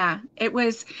 Yeah. It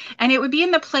was, and it would be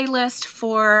in the playlist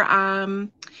for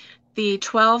the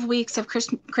 12 weeks of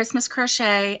Christmas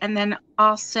crochet, and then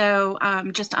also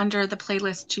just under the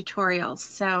playlist tutorials.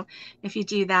 So if you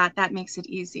do that, that makes it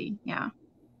easy. Yeah.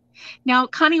 Now,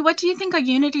 Connie, what do you think a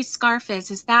Unity scarf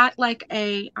is? Is that like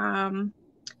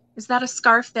is that a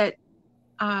scarf that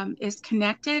is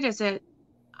connected? Is it,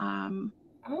 um,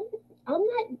 I'm I'm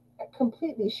not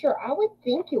completely sure. I would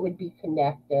think it would be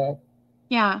connected.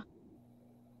 yeah,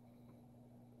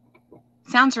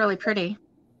 sounds really pretty.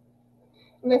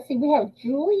 Let's see, we have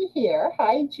Julie here.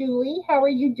 Hi, Julie. How are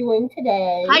you doing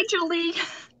Hi, today? Julie.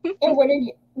 And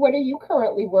what are you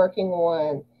currently working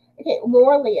on? Okay,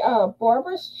 Lorley,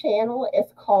 Barbara's channel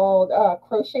is called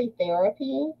Crochet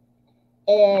Therapy,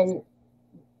 Yes. and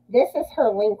this is her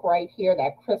link right here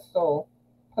that Crystal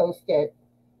posted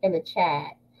in the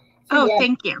chat. So Oh, yeah,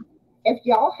 thank you. if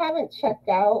y'all haven't checked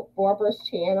out Barbara's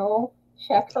channel,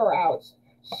 check her out.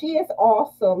 She is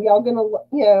awesome. Y'all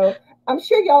gonna, I'm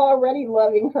sure y'all already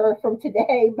loving her from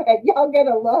today, but y'all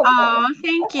gonna love her. Oh,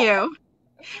 thank you.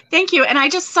 Thank you. And I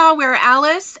just saw where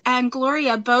Alice and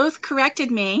Gloria both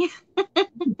corrected me.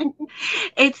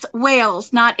 It's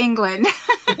Wales, not England.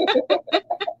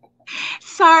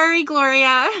 Sorry,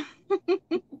 Gloria.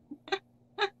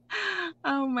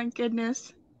 Oh my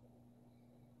goodness.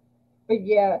 But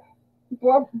yeah,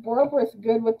 Barbara's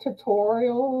good with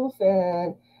tutorials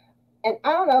and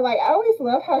I don't know, like I always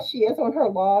love how she is on her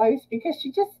lives because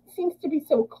she just seems to be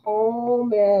so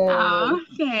calm and Oh,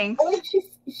 I thanks. like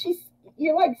she's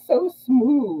you're like so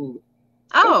smooth.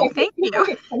 It's Oh, like it thank seems you. like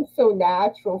it comes so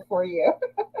natural for you.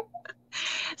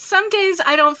 Some days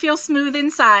I don't feel smooth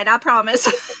inside, I promise.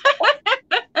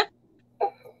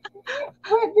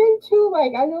 But then too,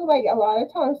 like I know like a lot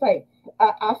of times like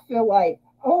I feel like,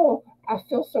 oh, I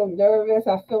feel so nervous.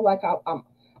 I feel like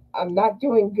I'm not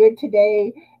doing good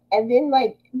today. And then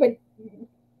like but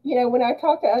when I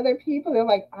talk to other people, they're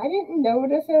like, I didn't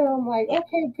notice it. I'm like, Yeah,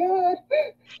 okay, good.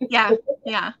 yeah,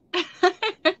 yeah.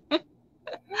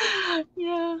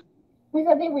 Yeah, Because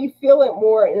I think we feel it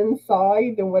more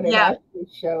inside than what it yeah. actually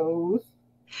shows.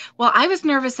 Well, I was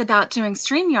nervous about doing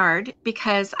StreamYard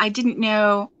because I didn't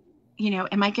know,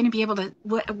 am I going to be able to,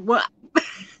 what?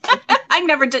 I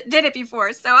never did it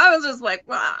before. So I was just like,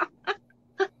 wow.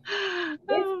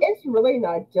 Oh, It's really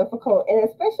not difficult, and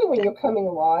especially when you're coming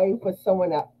live with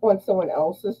someone on someone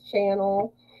else's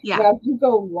channel. yeah, Now, if you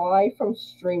go live from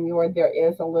StreamYard, there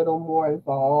is a little more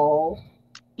involved.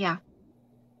 yeah,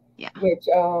 yeah, Which,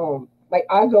 like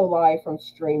I go live from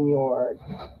StreamYard,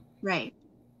 right.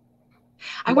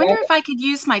 I but wonder if I could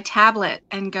use my tablet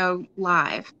and go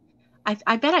live.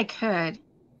 I bet I could.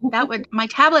 My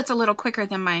tablet's a little quicker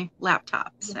than my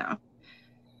laptop. So,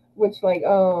 which like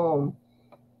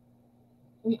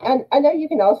I know you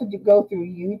can also go through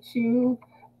YouTube.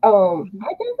 mhm.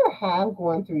 I never have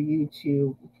gone through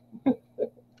YouTube.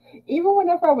 Even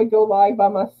whenever I would go live by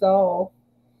myself.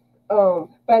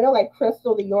 But I know like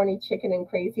Crystal, the Yorny Chicken and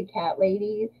Crazy Cat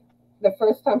Lady, the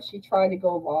first time she tried to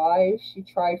go live, she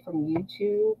tried from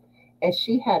YouTube and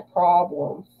she had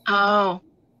problems. Oh,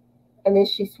 And then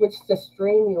she switched to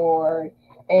StreamYard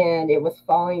and it was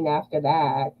fine after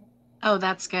that. oh,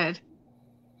 that's good.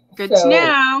 Good to So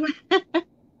know.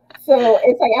 so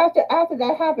it's like after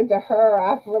that happened to her,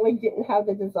 I really didn't have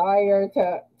the desire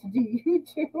to do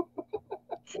YouTube.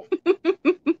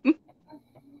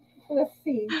 Let's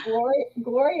see.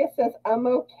 Gloria says, I'm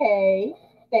okay.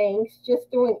 Thanks.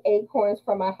 Just doing acorns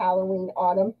for my Halloween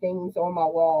autumn things on my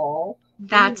wall. Be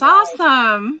That's nice.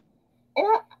 awesome. And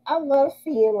I love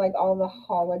seeing like all the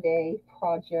holiday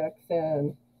projects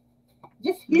and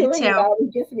just Me hearing too. about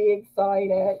it gets me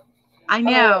excited. I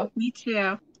Uh, know. Me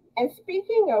too. and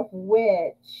speaking of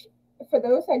which, for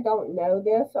those that don't know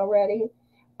this already,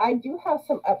 I do have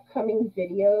some upcoming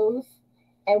videos,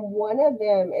 and one of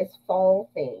them is fall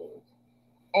themed.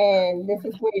 And this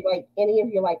is where like any of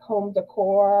your like home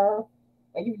decor,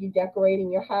 like if you're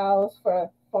decorating your house for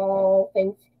fall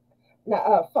things,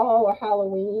 fall or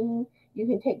Halloween, you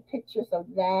can take pictures of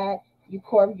that. You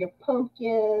carve your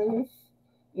pumpkins,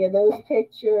 those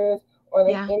pictures, or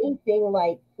like Yeah. anything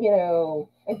like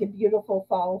like the beautiful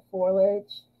fall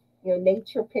foliage,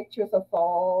 nature pictures of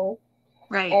fall,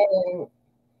 Right. and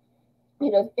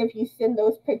if you send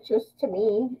those pictures to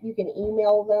me, you can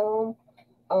email them.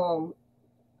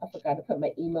 I forgot to put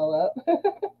my email up.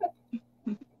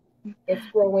 It's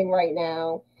scrolling right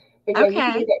now. But yeah, you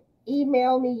can Okay. either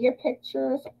email me your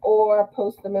pictures or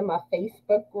post them in my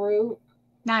Facebook group.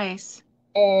 Nice.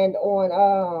 And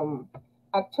on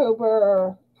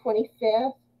October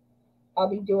 25th, I'll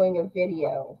be doing a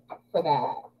video for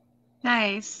that.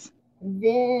 Nice.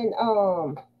 Then,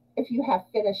 if you have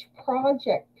finished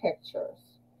project pictures,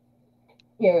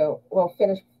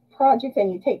 finished projects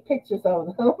and you take pictures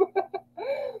of them,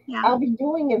 Yeah. I'll be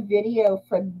doing a video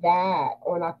for that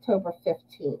on October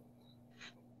 15th.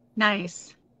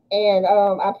 Nice. And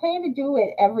I plan to do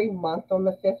it every month on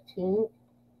the 15th.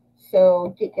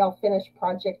 So get y'all finished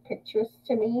project pictures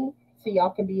to me so y'all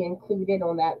can be included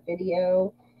on that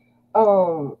video.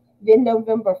 Then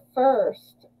November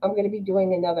 1st, I'm going to be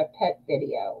doing another pet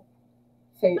video.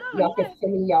 So y'all can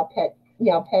send me y'all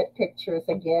pet pictures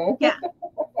again. Yeah.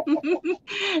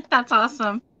 That's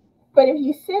awesome. But if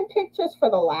you send pictures for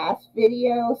the last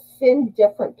video, send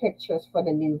different pictures for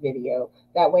the new video.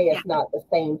 That way it's not the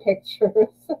same pictures.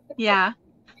 Yeah.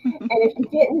 And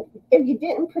if you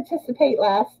didn't participate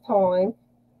last time,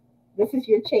 this is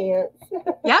your chance.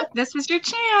 Yep, this was your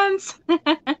chance.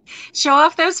 Show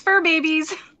off those fur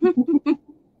babies.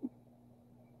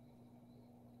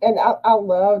 And I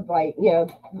love, like,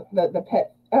 the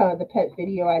pet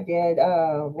video I did.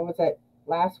 What was it,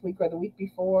 last week or the week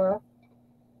before?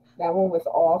 That one was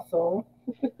awesome.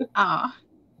 Oh,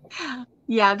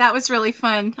 yeah, that was really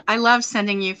fun. I love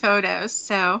sending you photos.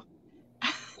 So,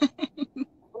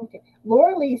 Okay.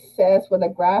 Laura Lee says, with a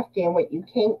graph game, what you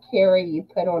can't carry, you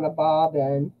put on a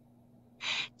bobbin.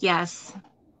 yes,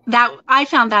 that I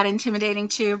found that intimidating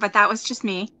too, but that was just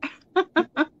me.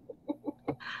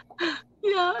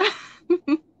 Yeah.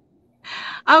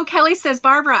 Oh, Kelly says,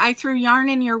 Barbara, I threw yarn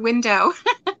in your window.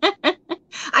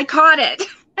 I caught it.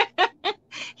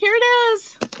 Here it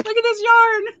is. Look at this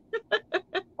yarn.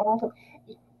 Awesome.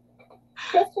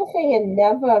 Crystal saying,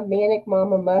 never Manic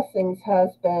Mama Mustang's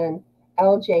husband,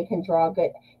 LJ, can draw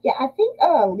good. Yeah, I think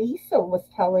Lisa was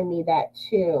telling me that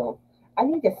too. I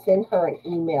need to send her an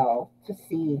email to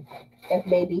see if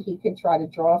maybe he can try to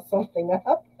draw something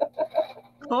up.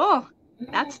 Cool.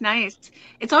 That's nice.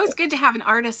 It's always good to have an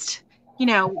artist,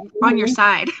 on your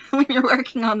side when you're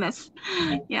working on this.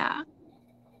 Yeah.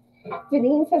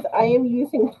 Denise says, I am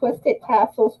using twisted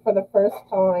tassels for the first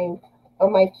time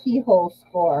on my keyhole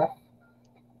scarf.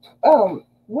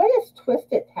 What is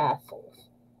twisted tassels?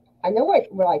 I know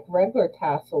what like regular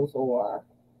tassels are.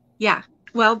 Yeah.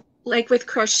 Well, like with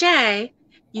crochet,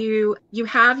 you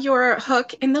have your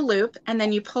hook in the loop and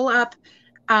then you pull up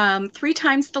 3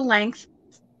 times the length.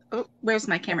 Oh, where's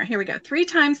my camera? Here we go. 3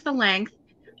 times the length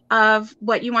of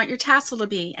what you want your tassel to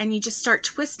be. And you just start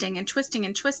twisting and twisting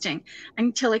and twisting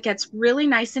until it gets really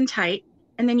nice and tight.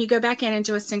 And then you go back in and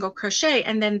do a single crochet.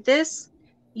 And then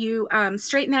you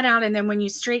straighten that out. And then when you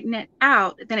straighten it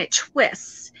out, then it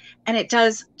twists and it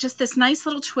does just this nice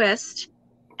little twist.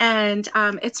 And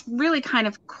it's really kind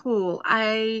of cool.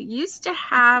 I used to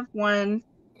have one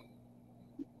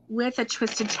with a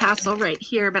twisted tassel right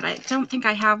here, but I don't think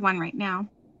I have one right now.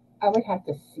 I would have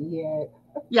to see it.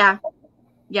 Yeah.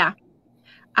 Yeah.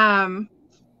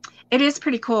 It is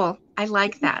pretty cool. I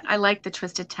like that. I like the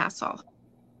twisted tassel.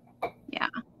 Yeah.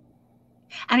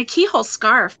 And a keyhole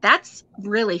scarf, that's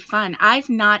really fun. I've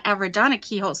not ever done a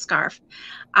keyhole scarf.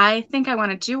 I think I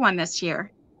want to do one this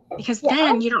year because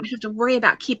then you don't have to worry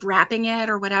about keep wrapping it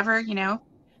or whatever, I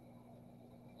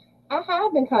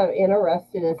have been kind of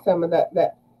interested in some of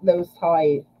those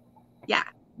types. Yeah.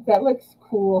 That looks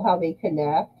cool how they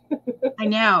connect. I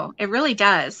know. It really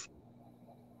does.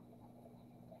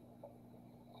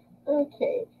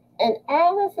 Okay. And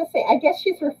Alice is saying, I guess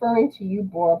she's referring to you,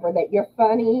 Barbara, that you're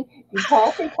funny, you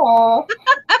talk and talk,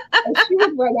 and she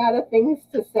would run out of things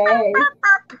to say.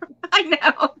 I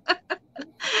know.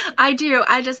 I do.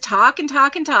 I just talk and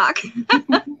talk and talk.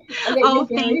 Oh,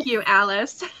 thank you,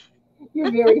 Alice.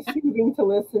 You're very soothing to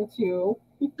listen to.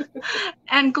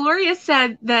 And Gloria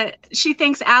said that she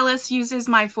thinks Alice uses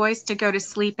my voice to go to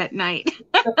sleep at night.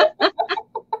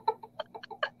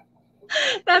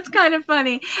 That's kind of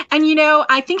funny. And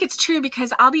I think it's true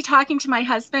because I'll be talking to my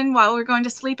husband while we're going to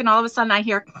sleep and all of a sudden I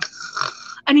hear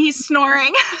and he's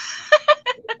snoring.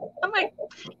 I'm like,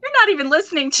 you're not even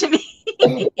listening to me.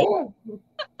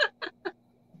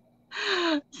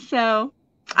 So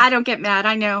I don't get mad.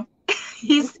 I know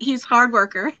he's hard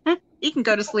worker. He can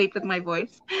go to sleep with my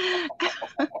voice.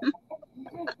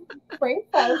 Frank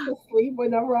falls asleep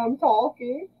whenever I'm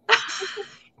talking.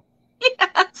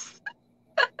 Yes.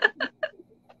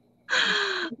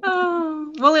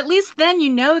 Oh, well, at least then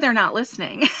they're not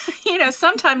listening.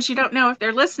 Sometimes you don't know if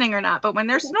they're listening or not, but when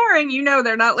they're snoring,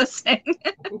 they're not listening.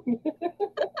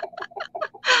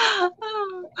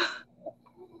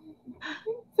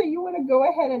 So you want to go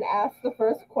ahead and ask the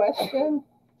first question?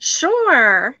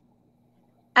 Sure.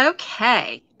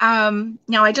 Okay.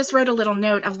 Now I just wrote a little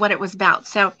note of what it was about.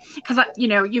 So, because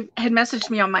you had messaged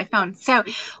me on my phone. So,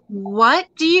 what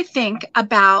do you think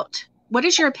about, what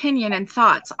is your opinion and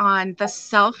thoughts on the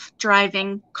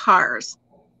self-driving cars?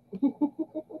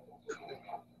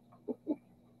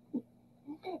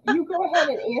 You go ahead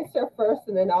and answer first,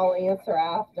 and then I'll answer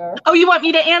after. Oh, you want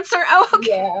me to answer? Oh, okay.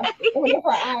 Yeah. Whenever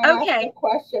I ask Okay. a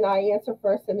question, I answer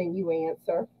first, and then you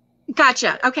answer.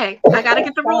 Gotcha. Okay. I got to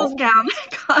get the rules down,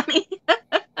 Connie.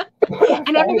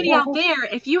 And everybody out there,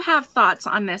 if you have thoughts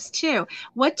on this too,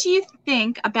 what do you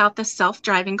think about the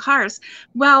self-driving cars?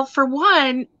 Well, for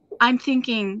one, I'm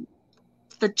thinking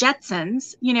the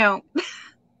Jetsons,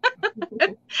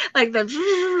 like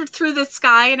the through the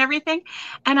sky and everything.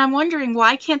 And I'm wondering,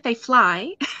 why can't they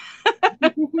fly?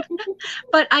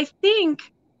 But I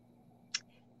think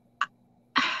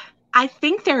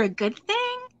they're a good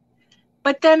thing,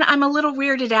 but then I'm a little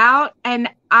weirded out, and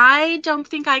I don't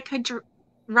think I could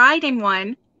ride in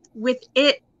one with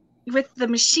the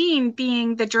machine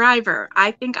being the driver.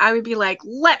 I think I would be like,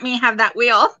 let me have that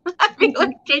wheel. I'd be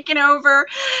like taking over,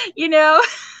 you know.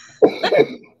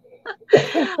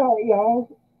 Sorry,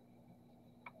 y'all.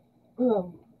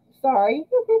 Sorry.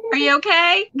 Are you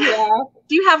okay? Yeah.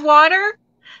 Do you have water?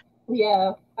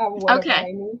 Yeah. I have water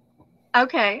by me.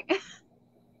 Okay.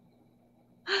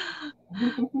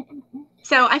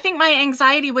 So I think my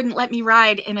anxiety wouldn't let me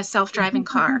ride in a self-driving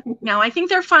car. Now, I think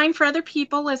they're fine for other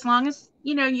people as long as,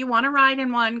 you want to ride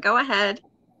in one, go ahead.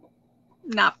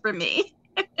 Not for me.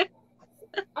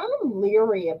 I'm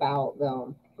leery about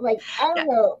them. Like, I don't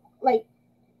know. Like,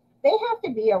 they have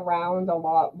to be around a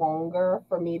lot longer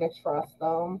for me to trust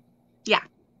them. Yeah.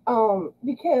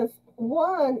 Because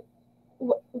one,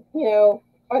 are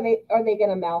they going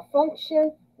to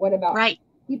malfunction? What about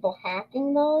people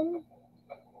hacking them?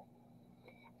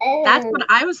 And that's what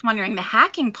I was wondering, the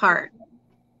hacking part.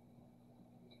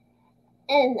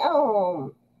 And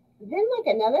then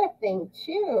like another thing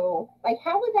too, like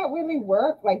how would that really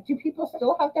work? Like, do people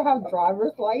still have to have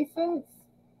driver's license?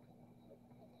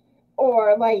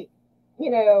 Or like,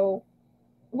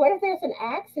 what if there's an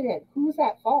accident? Who's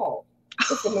at fault?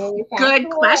 Is the manufacturer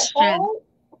Good question. at fault?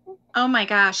 Oh my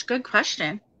gosh, good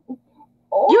question.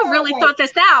 Or you really thought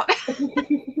this out.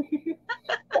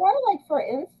 Or like, for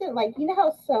instance, like,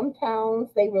 how some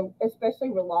towns, they especially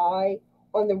rely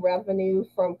on the revenue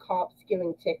from cops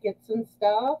giving tickets and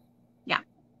stuff. Yeah.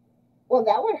 Well,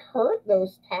 that would hurt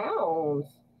those towns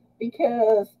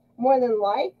because more than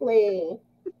likely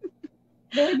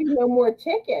there would be no more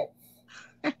tickets.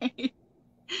 Right.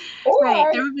 Or,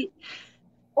 right. There would be...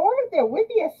 or if there would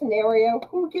be a scenario,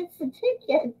 who gets the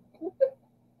ticket?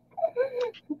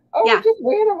 Oh, yeah. Just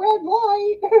ran a red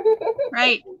light.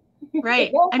 Right.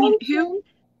 Right. I mean,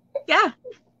 yeah.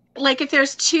 Like if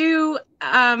there's two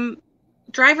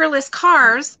driverless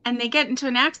cars and they get into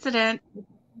an accident,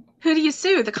 who do you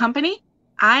sue? The company?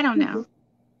 I don't know.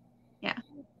 Yeah.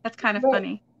 That's kind of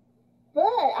funny. But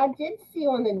I did see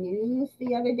on the news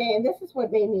the other day, and this is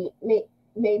what made me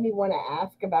want to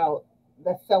ask about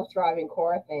the self-driving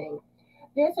car thing.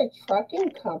 There's a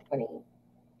trucking company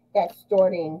that's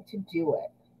starting to do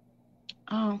it.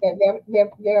 Oh.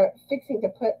 They're fixing to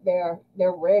put their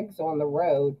rigs on the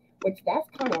road, which that's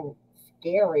kind of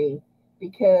scary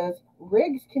because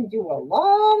rigs can do a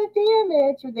lot of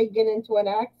damage if they get into an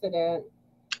accident.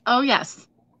 Oh yes.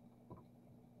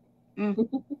 Let's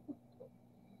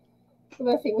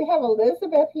see. We have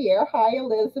Elizabeth here. Hi,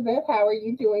 Elizabeth. How are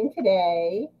you doing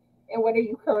today? And what are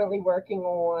you currently working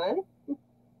on?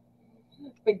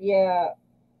 But yeah,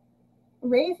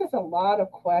 raises a lot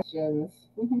of questions.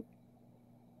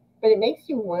 But it makes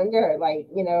you wonder, like,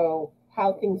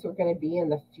 how things are going to be in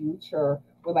the future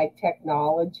with like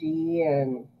technology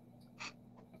and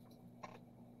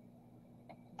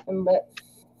let's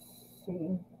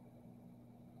see.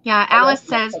 Yeah, Alice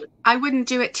says, I wouldn't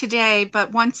do it today,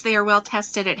 but once they are well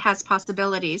tested, it has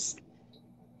possibilities.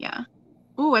 Yeah.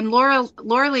 Ooh, and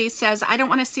Laura Lee says, I don't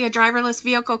want to see a driverless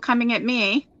vehicle coming at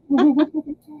me.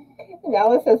 And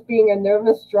Alice says, being a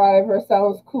nervous driver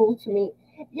sounds cool to me.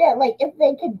 Yeah, like if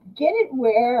they could get it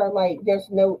where like there's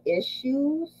no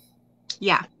issues.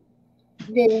 Yeah.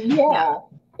 Then yeah.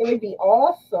 It would be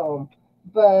awesome.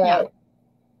 But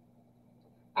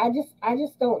I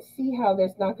just don't see how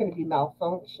there's not going to be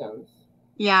malfunctions.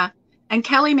 Yeah. And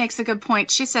Kelly makes a good point.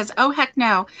 She says, oh, heck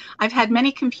no. I've had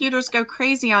many computers go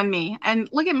crazy on me. And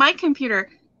look at my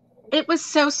computer. It was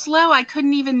so slow, I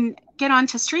couldn't even get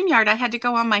onto StreamYard. I had to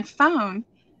go on my phone.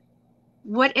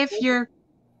 What if your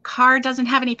car doesn't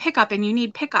have any pickup and you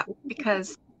need pickup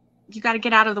because you got to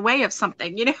get out of the way of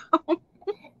something, And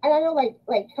I know like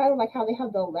kind of like how they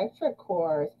have the electric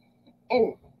cars.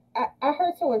 And I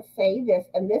heard someone say this,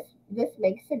 and this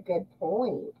makes a good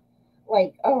point.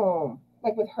 Like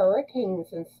with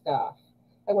hurricanes and stuff,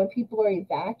 like when people are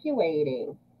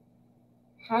evacuating,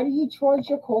 how do you charge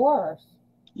your cars?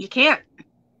 You can't.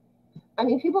 I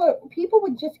mean, people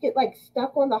would just get like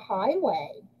stuck on the highway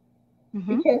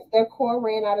Hmm. because their car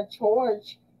ran out of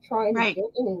charge trying to Right. get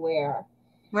anywhere.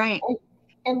 Right. And,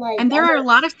 and like And I there are a know,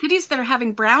 lot of cities that are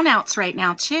having brownouts right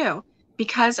now too,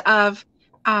 because of,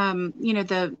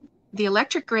 the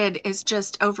electric grid is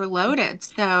just overloaded.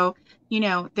 So,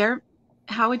 they're,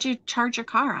 how would you charge your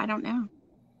car? I don't know.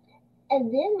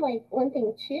 and then like one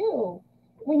thing too,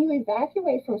 when you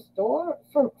evacuate from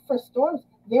for storms,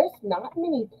 there's not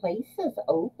many places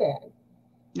open.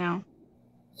 No.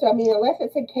 So I mean, unless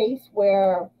it's a case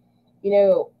where, you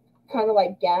know, kind of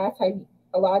like gas,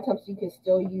 a lot of times you can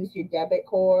still use your debit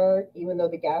card even though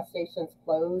the gas station's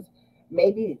closed.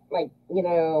 Maybe like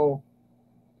you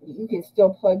can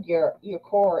still plug your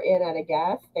car in at a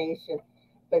gas station,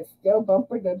 but still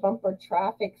bumper to bumper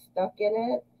traffic stuck in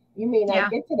it. You may not Yeah.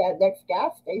 get to that next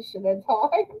gas station in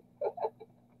time.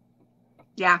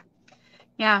 Yeah.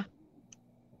 Yeah.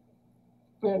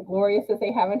 And Gloria says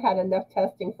they haven't had enough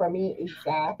testing for me.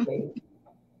 Exactly.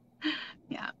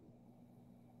 Yeah.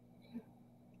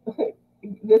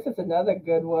 This is another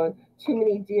good one. Too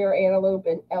many deer, antelope,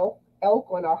 and elk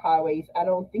on our highways. I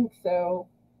don't think so.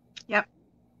 Yep.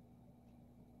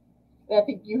 And I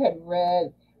think you had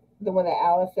read the one that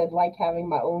Alice said, like having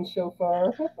my own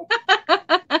chauffeur.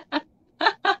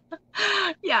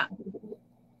 Yeah.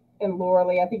 And Laura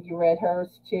Lee, I think you read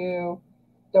hers too.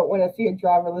 Don't want to see a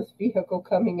driverless vehicle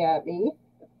coming at me.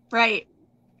 Right.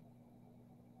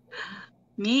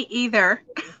 Me either.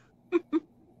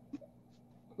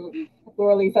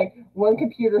 Laura Lee's like, one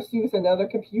computer sues another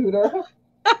computer.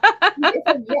 It's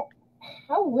like, yeah,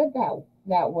 how would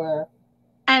that work?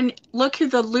 And look who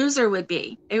the loser would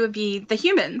be. It would be the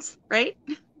humans, right?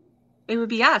 It would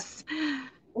be us.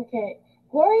 Okay.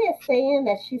 Gloria's saying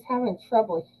that she's having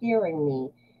trouble hearing me.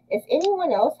 Is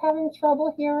anyone else having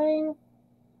trouble hearing?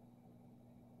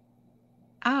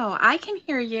 Oh, I can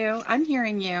hear you. I'm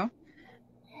hearing you.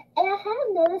 And I have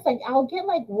noticed like I'll get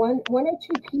like one or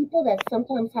two people that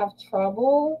sometimes have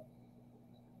trouble,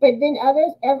 but then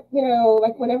others,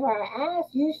 like whenever I ask,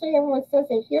 usually everyone says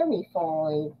they hear me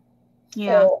fine.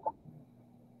 Yeah. So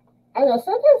I don't know.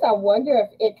 Sometimes I wonder if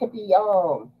it could be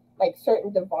like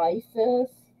certain devices.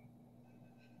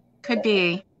 Could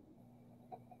be.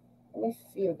 Let me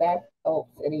see if that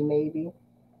helps any maybe.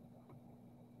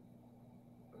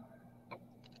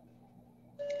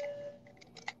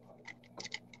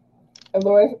 And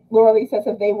Laura Lee says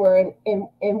if they were in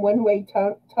one way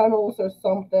tunnels or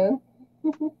something.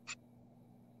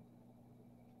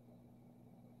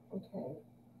 Okay.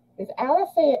 Is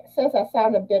says I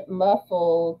sound a bit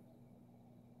muffled,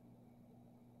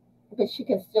 but she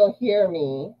can still hear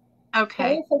me. Okay.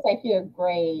 Connie says I hear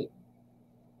great.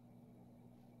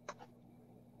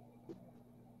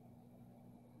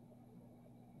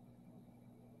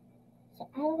 So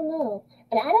I don't know.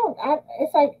 And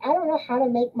it's like, I don't know how to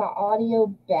make my audio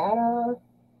better.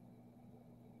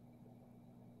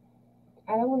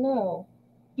 I don't know.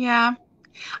 Yeah.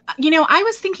 I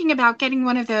was thinking about getting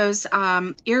one of those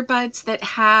earbuds that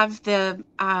have the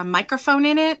microphone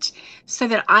in it so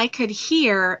that I could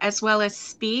hear as well as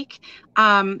speak,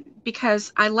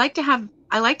 because I like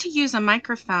to use a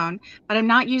microphone, but I'm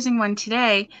not using one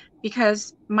today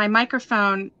because my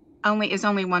microphone is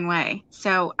only one way.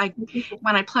 So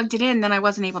when I plugged it in, then I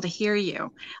wasn't able to hear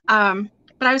you. But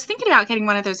I was thinking about getting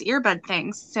one of those earbud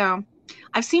things. So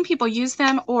I've seen people use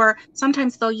them, or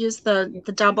sometimes they'll use the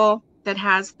double that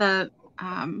has the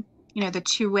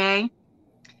two-way.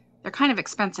 They're kind of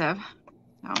expensive,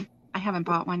 so I haven't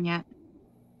bought one yet.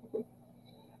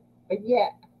 But yeah,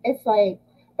 it's like,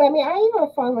 but I mean, I even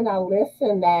find when I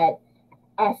listen that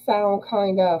I sound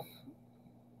kind of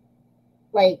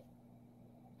like,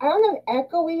 I don't know if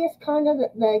echoey is kind of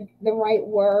the right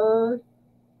word,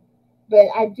 but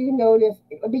I do notice,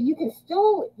 but you can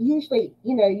still usually,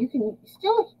 you can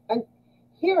still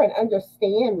hear and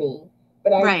understand me,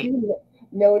 but I Right. do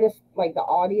notice like the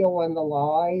audio on the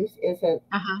lives isn't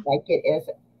Uh-huh. like it is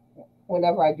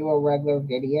whenever I do a regular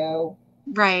video.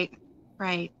 Right.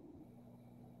 Right.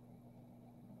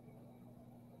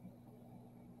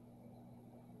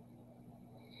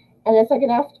 And it's like,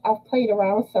 and I've played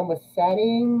around some with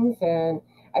settings, and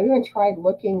I've even tried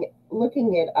looking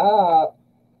it up,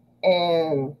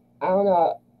 and I don't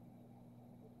know.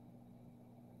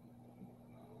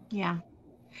 Yeah.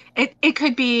 It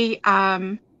could be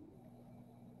oh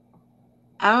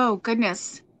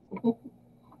goodness.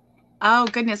 Oh,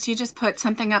 goodness. You just put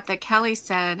something up that Kelly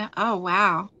said. Oh,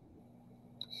 wow.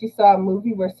 She saw a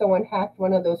movie where someone hacked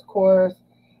one of those cores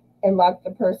and locked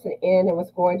the person in and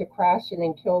was going to crash it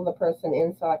and kill the person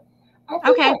inside. I think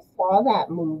Okay. I saw that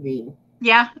movie.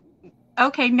 Yeah.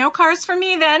 Okay. No cars for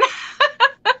me then.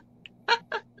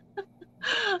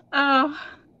 Oh,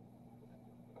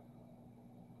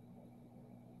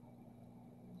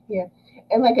 Yeah.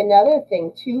 And like another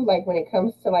thing too, like when it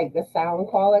comes to like the sound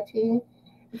quality,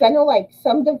 because I know like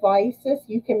some devices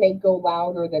you can make go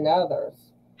louder than others.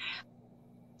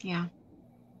 yeah.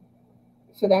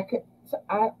 So that could, so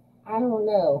I don't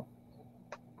know.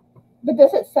 But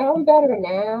does it sound better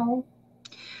now?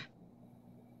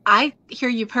 I hear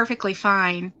you perfectly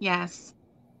fine. Yes.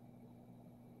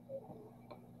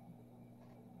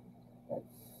 Let's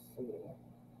see.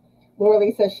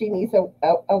 Lorelei says she needs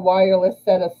a wireless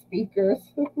set of speakers.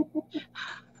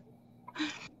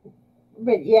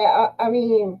 But yeah, I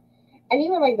mean, and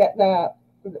even like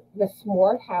the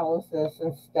smart houses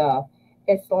and stuff,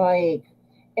 it's like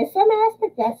in some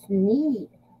aspect that's neat,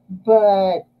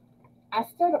 but I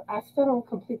still don't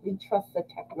completely trust the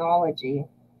technology.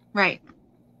 Right.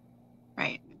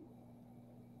 Right.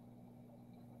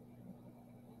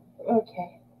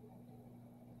 Okay,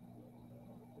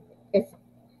 it's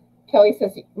Kelly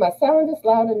says my sound is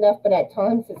loud enough, but at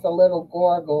times it's a little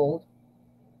gargled.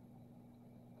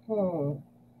 Hmm.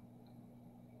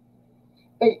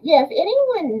 But yeah, if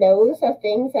anyone knows of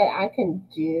things that I can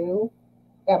do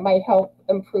that might help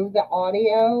improve the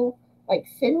audio, like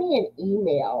send me an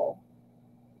email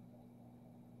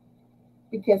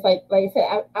because like I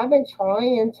said, I've been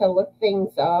trying to look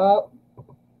things up,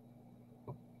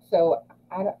 so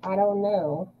I don't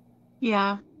know.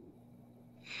 Yeah.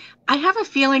 I have a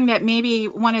feeling that maybe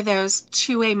one of those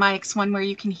two-way mics, one where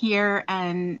you can hear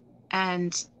and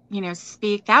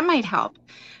speak, that might help.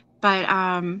 But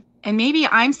and maybe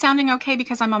I'm sounding okay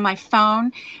because I'm on my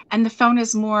phone and the phone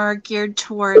is more geared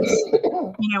towards,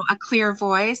 a clear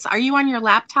voice. Are you on your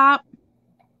laptop?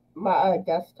 My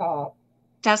desktop.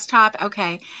 Desktop?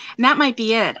 Okay. And that might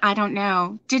be it. I don't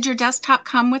know. Did your desktop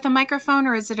come with a microphone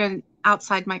or is it an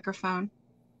outside microphone?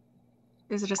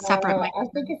 Is it a separate I think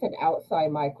microphone? it's an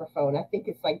outside microphone. I think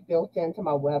it's like built into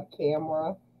my web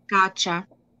camera. Gotcha.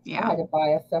 I Yeah. had to buy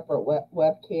a separate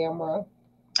web camera.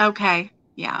 Okay.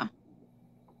 Yeah.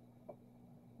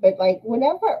 But like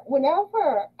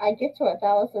whenever I get to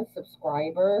 1,000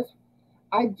 subscribers,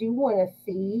 I do want to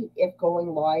see if going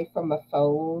live from a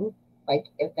phone, like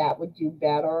if that would do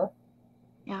better.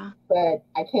 Yeah. But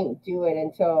I can't do it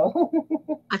until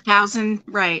 1,000.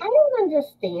 Right. I don't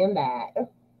understand that.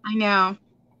 I know.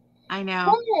 I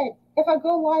know. But if I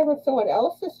go live on someone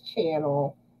else's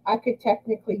channel, I could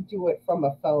technically do it from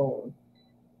a phone,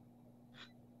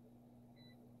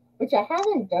 which I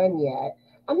haven't done yet.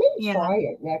 I may Yeah. try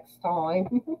it next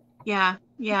time. Yeah.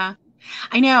 Yeah.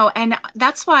 I know. And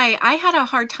that's why I had a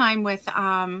hard time with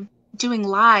doing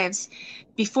lives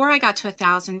before I got to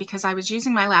 1,000 because I was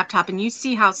using my laptop and you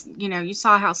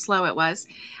saw how slow it was.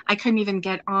 I couldn't even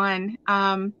get on.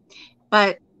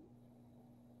 But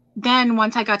then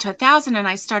once I got to 1,000 and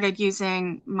I started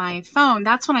using my phone,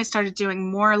 that's when I started doing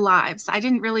more lives. I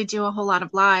didn't really do a whole lot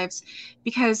of lives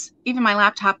because even my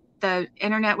laptop, the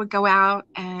internet would go out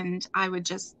and I would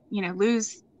just,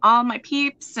 lose all my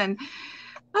peeps and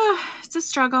it's a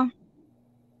struggle.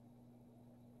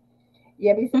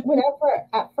 Yeah, because whenever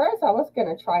at first I was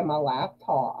gonna try my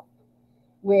laptop,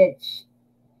 which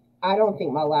I don't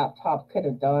think my laptop could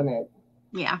have done it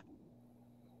Yeah.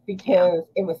 Yeah. because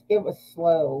it was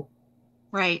slow.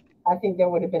 Right. I think there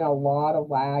would have been a lot of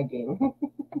lagging.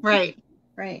 Right.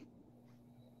 Right.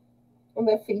 And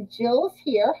let's see, Jill's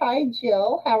here. Hi,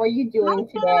 Jill. How are you Hi, doing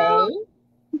Jill.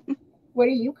 today? What are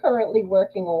you currently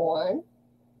working on?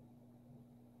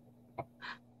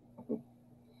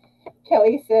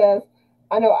 Kelly says,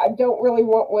 I know I don't really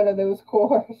want one of those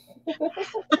cores.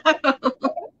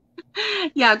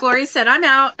 Yeah, Glory said, I'm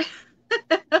out.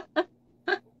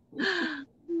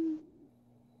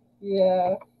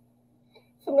 Yeah.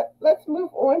 So let's move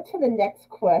on to the next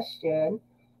question.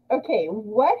 Okay,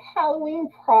 what Halloween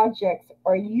projects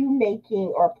are you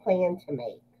making or plan to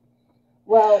make?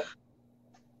 Well,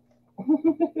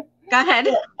 Go ahead.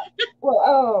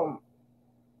 well,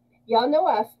 y'all know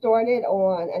I started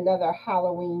on another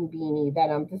Halloween beanie that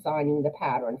I'm designing the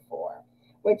pattern for,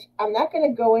 which I'm not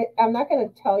gonna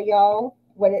tell y'all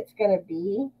what it's gonna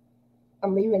be.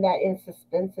 I'm leaving that in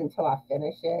suspense until I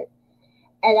finish it.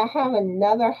 And I have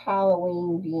another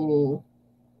Halloween beanie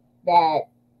that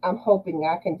I'm hoping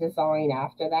I can design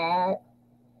after that.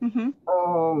 Hmm.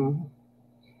 Um,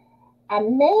 I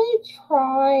may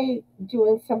try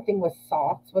doing something with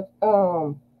socks with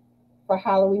for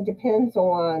Halloween. Depends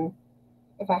on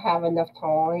if I have enough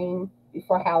time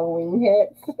before Halloween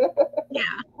hits. Yeah.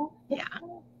 Yeah.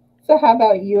 So how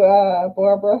about you,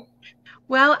 Barbara?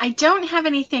 Well, I don't have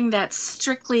anything that's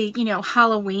strictly,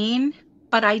 Halloween,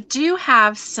 but I do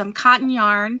have some cotton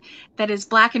yarn that is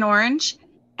black and orange.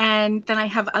 And then I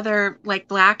have other like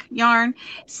black yarn.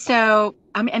 So,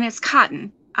 and it's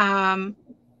cotton.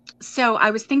 So I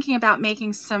was thinking about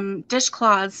making some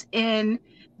dishcloths in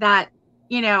that,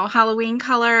 Halloween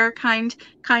color kind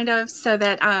of, so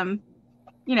that,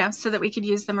 so that we could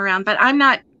use them around. But I'm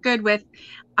not good with,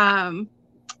 um,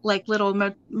 like little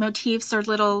motifs or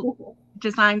little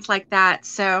designs like that.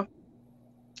 So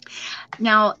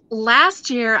now last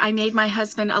year I made my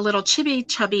husband a little chibi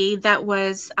chubby that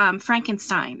was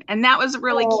Frankenstein, and that was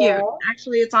really cute. Oh,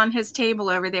 Actually, it's on his table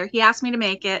over there. He asked me to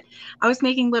make it. I was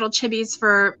making little chibis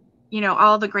for,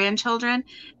 all the grandchildren.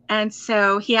 And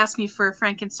so he asked me for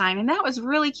Frankenstein, and that was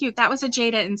really cute. That was a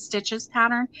Jada and Stitches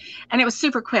pattern, and it was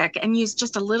super quick and used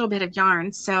just a little bit of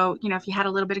yarn. So, if you had a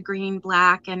little bit of green,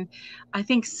 black, and I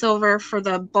think silver for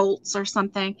the bolts or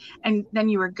something, and then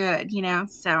you were good,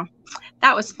 So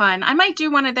that was fun. I might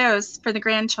do one of those for the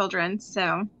grandchildren.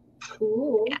 So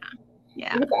cool. yeah,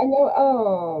 yeah. Because I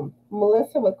know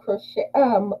Melissa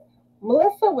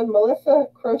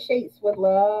Crochets with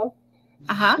Love.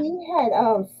 Uh-huh. She had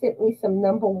sent me some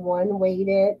number one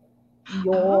weighted Oh.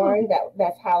 yarn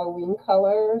that's Halloween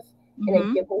colors in a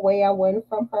Mm-hmm. giveaway I won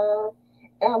from her.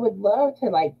 And I would love to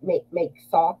like make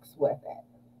socks with it.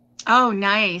 Oh,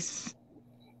 nice.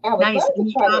 I would Nice. love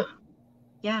to try to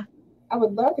Yeah. I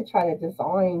would love to try to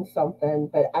design something,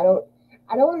 but I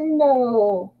don't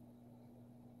know,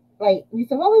 like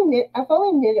because I've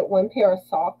only knitted one pair of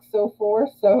socks so far,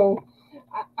 so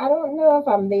I don't know if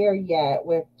I'm there yet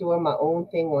with doing my own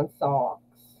thing on socks.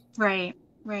 Right.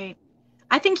 Right.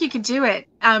 I think you could do it.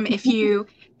 If you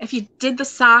did the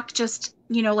sock just,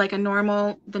 like the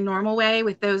normal way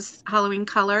with those Halloween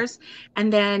colors,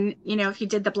 and then, if you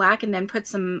did the black and then put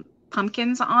some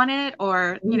pumpkins on it,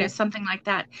 or, something like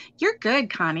that, you're good,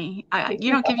 Connie.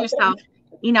 You don't give yourself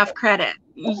enough credit.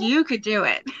 You could do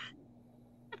it.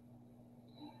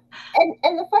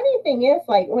 And the funny thing is,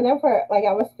 like whenever like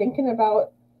I was thinking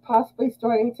about possibly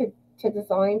starting to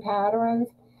design patterns,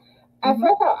 at Hmm.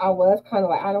 first I was kind of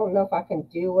like I don't know if I can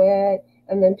do it,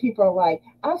 and then people are like,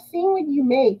 I've seen what you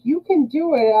make, you can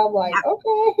do it. I'm like, Yeah. Yeah.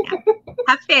 okay.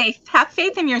 Have faith. Have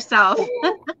faith in yourself.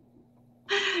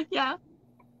 Yeah.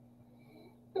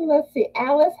 Let's see.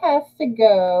 Alice has to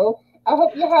go. I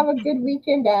hope you have a good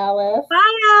weekend, Alice.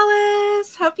 Bye,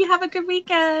 Alice. Hope you have a good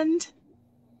weekend.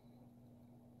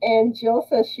 And Jill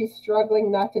says she's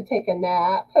struggling not to take a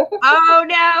nap. Oh,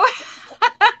 no.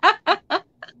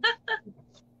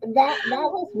 That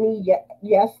was me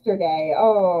yesterday.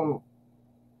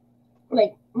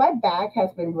 Like my back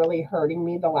has been really hurting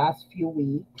me the last few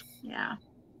weeks, Yeah.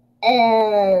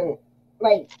 and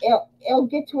like it'll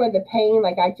get to where the pain,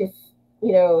 like I just,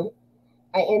 you know,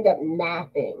 I end up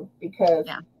napping because,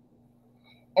 Yeah.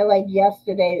 and like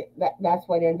yesterday, that's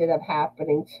what ended up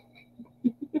happening.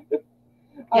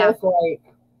 I Yeah. was like,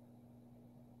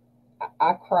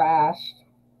 I crashed,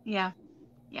 Yeah.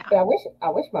 Yeah. but I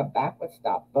wish my back would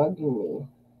stop bugging me.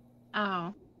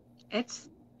 Oh,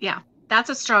 yeah, that's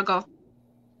a struggle.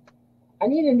 I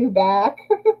need a new back.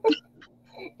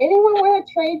 Anyone want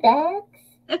to trade backs?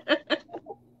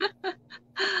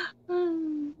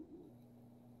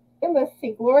 And let's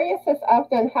see. Gloria says I've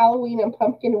done Halloween and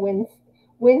pumpkin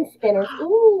wind spinners.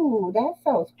 Ooh, that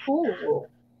sounds cool.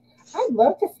 I'd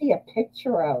love to see a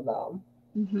picture of them.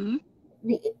 Hmm.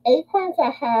 The acorns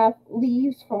I have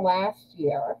leaves from last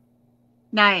year.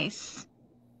 Nice.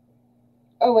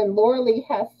 Oh, and Laura Lee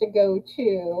has to go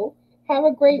too. Have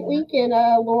a great Yeah. weekend,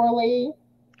 Laura Lee.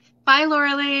 Bye,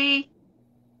 Laura Lee.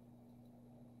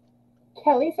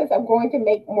 Kelly says I'm going to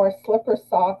make more slipper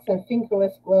socks and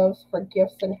fingerless gloves for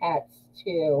gifts and hats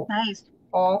too. Nice.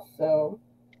 Also,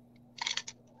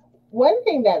 one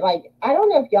thing that like I don't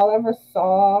know if y'all ever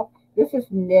saw, this is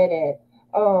knitted.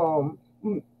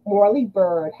 Morley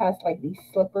Bird has like these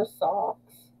slipper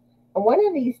socks. And one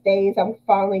of these days I'm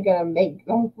finally gonna make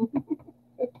them.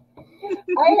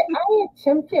 I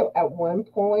attempted at one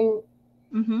point,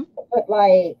 Hmm. but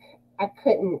like I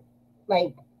couldn't,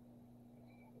 like,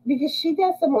 because she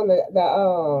does them on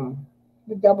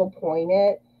the double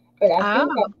pointed, but Oh,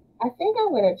 I think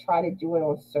I'm gonna try to do it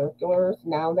on circulars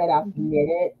now that I've mhm.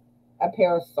 knitted a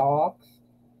pair of socks,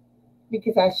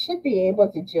 because I should be able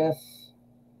to just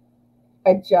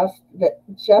adjust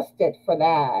it for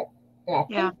that, and I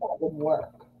Yeah. think that would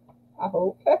work. I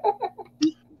hope.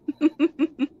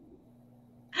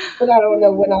 But I don't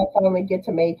know when I'll finally get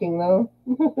to making them.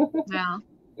 Well,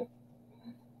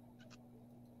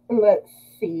 Let's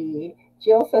see.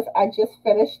 Jill says, I just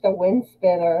finished the wind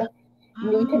spinner.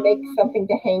 Need to make something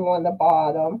to hang on the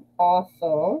bottom.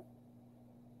 Awesome.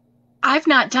 I've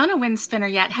not done a wind spinner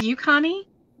yet. Have you, Connie?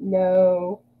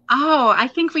 No. Oh, I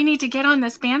think we need to get on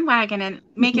this bandwagon and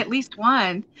make at least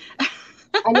one.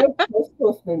 I know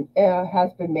Crystal's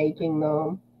has been making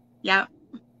them. Yeah.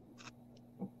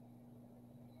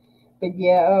 But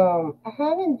yeah, I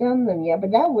haven't done them yet,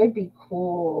 but that would be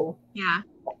cool. Yeah.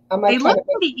 I They might try look to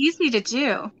make, pretty easy to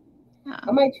do. Yeah.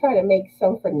 I might try to make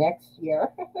some for next year.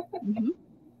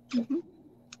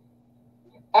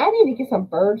 I need to get some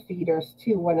bird feeders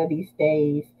too one of these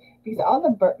days because all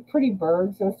the pretty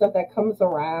birds and stuff that comes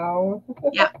around.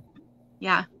 Yeah.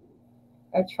 Yeah.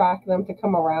 Attract them to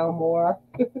come around more.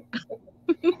 We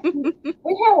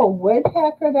have a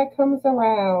woodpecker that comes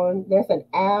around. There's an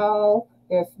owl.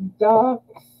 There's ducks.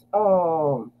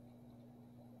 And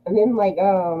then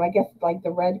I guess like the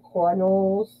red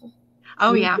cornels.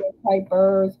 Oh yeah. Type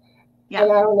birds. Yeah.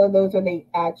 And I don't know those are the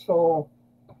actual.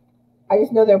 I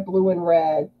just know they're blue and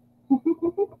red.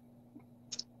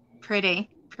 Pretty.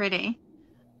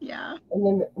 Yeah. And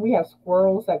then we have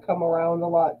squirrels that come around a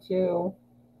lot too.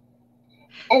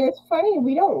 And it's funny,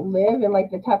 we don't live in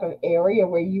like the type of area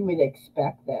where you would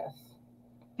expect this.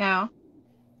 No.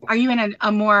 Are you in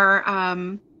a more,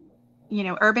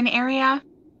 urban area?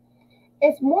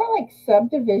 It's more like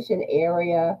subdivision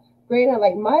area. Granted,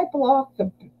 like my block,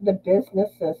 the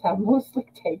businesses have mostly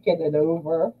taken it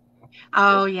over.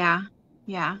 Oh yeah.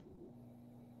 Yeah.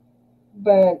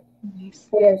 But it's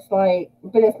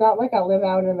not like I live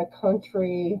out in the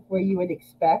country where you would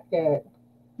expect it.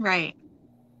 Right.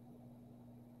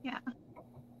 Yeah.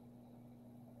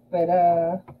 But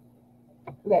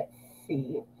let's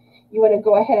see. You want to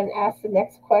go ahead and ask the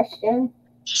next question?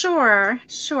 Sure.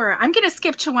 I'm going to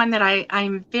skip to one that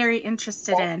I'm very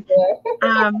interested in.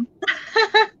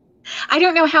 I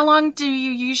don't know, how long do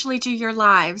you usually do your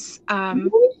lives?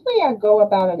 Usually I go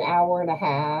about an hour and a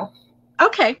half.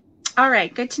 Okay. All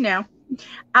right. Good to know.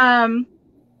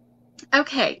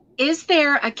 Okay. Is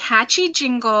there a catchy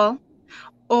jingle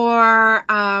or,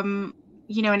 an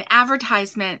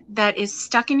advertisement that is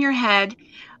stuck in your head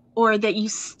or that you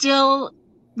still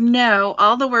know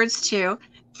all the words to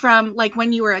from like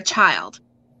when you were a child?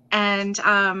 And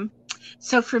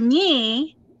so for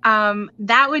me,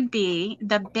 that would be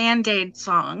the Band-Aid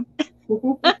song.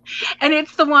 And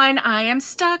it's the one, I am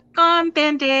stuck on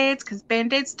Band-Aids because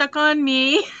Band-Aids stuck on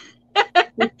me.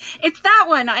 It's that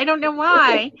one. I don't know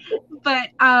why, but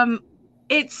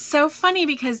it's so funny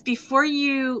because before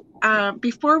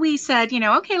we said,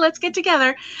 okay, let's get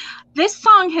together, this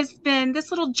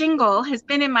little jingle has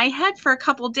been in my head for a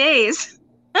couple days.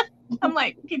 I'm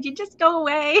like, could you just go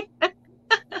away?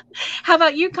 How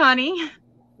about you, Connie?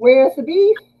 Where's the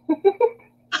beef?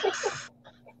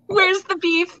 Where's the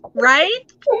beef?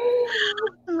 Right?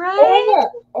 Right?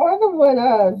 Or the one,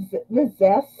 the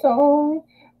Zest song.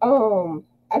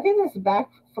 I think it's back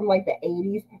from like the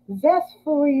 80s.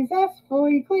 Zestfully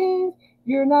clean.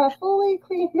 You're not fully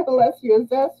clean unless you're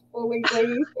zestfully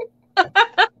clean.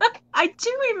 I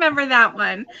do remember that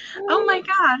one. Oh my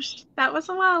gosh, that was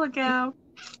a while ago.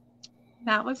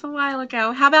 How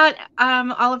about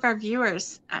all of our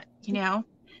viewers?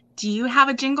 Do you have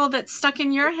a jingle that's stuck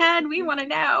in your head? We want to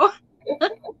know.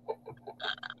 But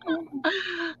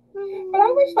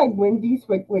I wish like Wendy's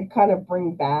would kind of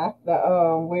bring back the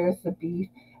where's the beef?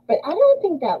 But I don't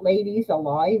think that lady's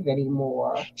alive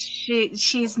anymore.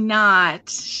 She's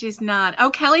not.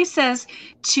 Oh, Kelly says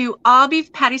to all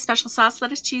beef patty, special sauce,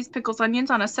 lettuce, cheese, pickles,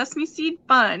 onions on a sesame seed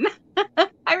bun.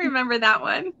 I remember that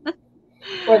one.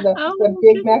 Or the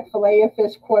Big Mac filet of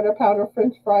fish, quarter pounder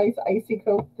French fries, icy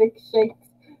coke, thick shakes,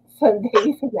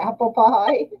 sundaes, and apple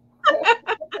pie.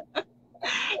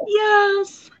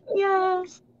 Yes.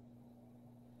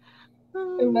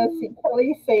 And let's see,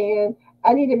 Kelly saying,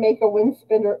 I need to make a wind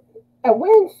spinner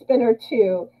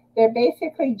too. They're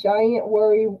basically giant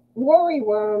worry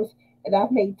worms, and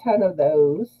I've made a ton of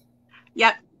those.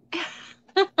 Yep.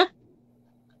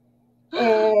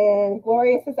 And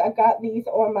Gloria says, I've got these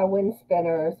on my wind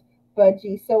spinners.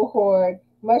 Budgie, so hoard,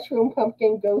 mushroom,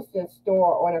 pumpkin, ghost in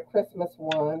store on a Christmas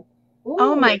one. Ooh,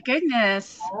 oh my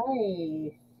goodness.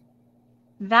 Nice.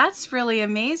 That's really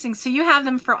amazing. So you have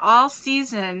them for all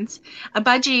seasons. A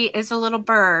budgie is a little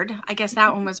bird. I guess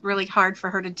that one was really hard for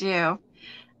her to do.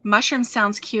 Mushroom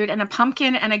sounds cute. And a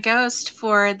pumpkin and a ghost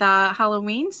for the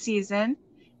Halloween season.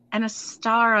 And a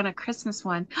star on a Christmas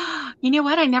one. You know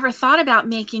what? I never thought about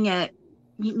making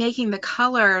the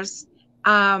colors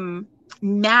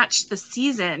match the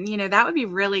season. You know, that would be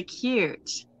really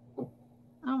cute.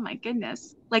 Oh my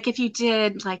goodness. Like if you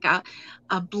did like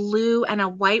a blue and a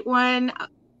white one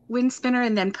wind spinner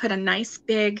and then put a nice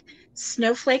big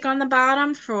snowflake on the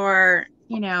bottom for,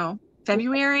 you know,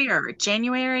 February or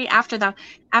January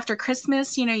after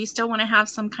Christmas, you know, you still want to have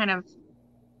some kind of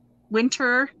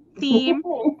winter theme.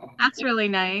 That's really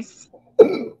nice.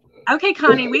 Okay,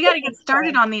 Connie, we got to get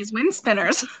started on these wind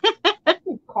spinners.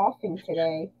 I'm coughing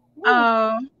today.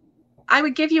 Oh, I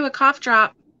would give you a cough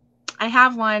drop. I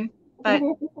have one, but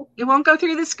it won't go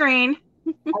through the screen.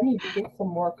 I need to get some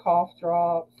more cough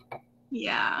drops.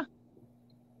 Yeah.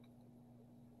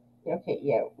 Okay,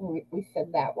 yeah, we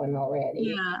said that one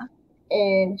already. Yeah.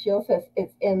 And Jill says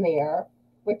it's in there,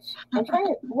 which I'm trying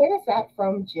to, where is that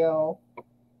from, Jill?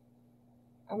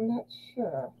 I'm not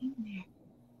sure.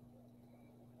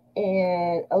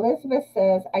 And Elizabeth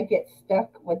says, I get stuck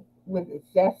with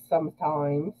zest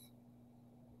sometimes.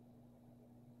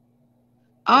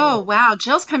 Oh, wow.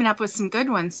 Jill's coming up with some good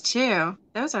ones too.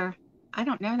 Those are, I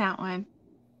don't know that one.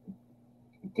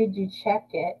 Did you check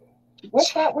it?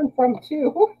 What's that one from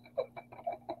too?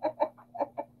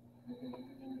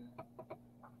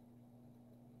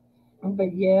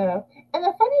 But yeah. And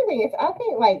the funny thing is, I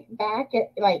think like back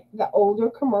at like the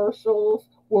older commercials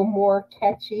were more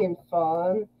catchy and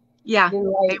fun. Yeah,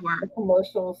 than like they were. the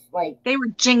commercials, like They were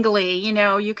jingly, you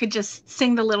know, you could just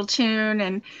sing the little tune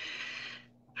and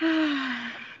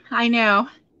I know.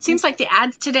 Seems like the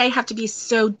ads today have to be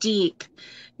so deep,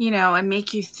 you know, and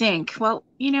make you think. Well,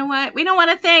 you know what? We don't want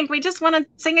to think. We just want to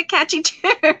sing a catchy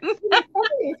tune. some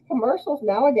of these commercials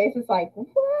nowadays is like, what?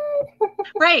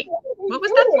 Right. What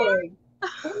was that for?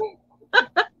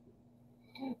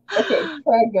 Okay,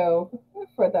 Prego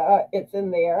for the it's in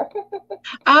there.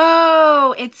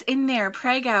 Oh, it's in there.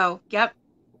 Prego. Yep.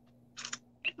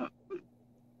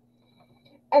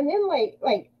 And then like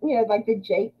you know, like the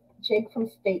Jake from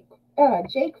State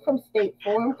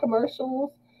Farm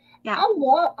commercials. Yeah. I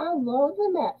love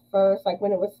them at first, like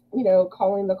when it was, you know,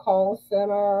 calling the call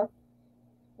center.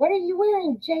 What are you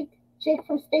wearing, Jake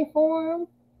from State Farm?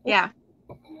 Yeah.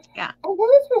 Yeah. And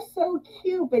those were so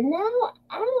cute, but now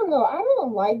I don't know. I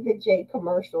don't like the Jake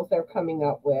commercials they're coming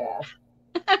up with.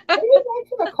 Maybe back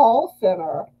to the call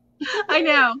center. I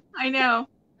know. I know.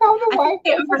 How the I wife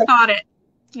think they overthought it.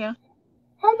 Yeah.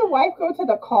 Have the wife go to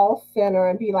the call center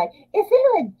and be like, "Is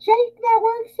there a Jake that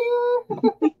works here?"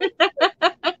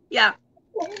 Yeah.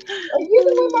 Are you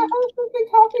the one my husband's been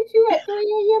talking to at 3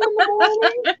 a.m. in the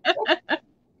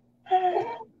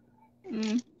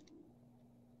morning?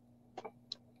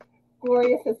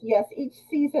 Gloria says, yes, each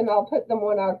season I'll put them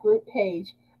on our group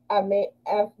page. I've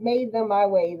made them my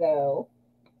way, though.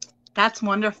 That's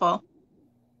wonderful.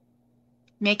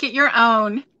 Make it your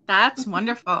own. That's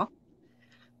wonderful.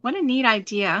 What a neat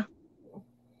idea.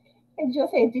 And Jill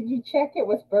said, did you check it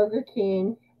with Burger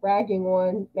King ragging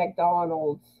on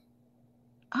McDonald's?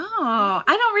 Oh,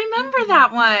 I don't remember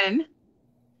that one.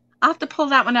 I'll have to pull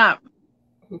that one up.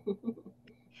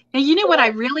 Now, you know what I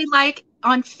really like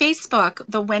on Facebook,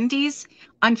 the Wendy's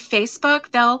on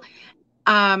Facebook, they'll,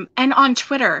 and on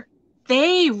Twitter,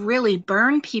 they really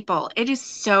burn people. It is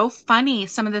so funny,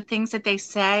 some of the things that they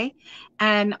say.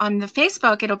 And on the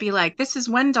Facebook, it'll be like, this is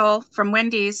Wendell from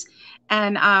Wendy's.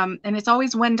 And it's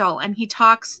always Wendell. And he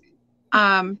talks,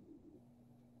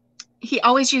 he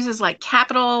always uses like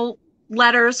capital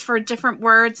letters for different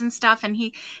words and stuff. And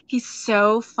he's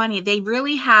so funny. They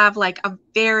really have like a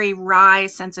very wry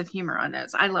sense of humor on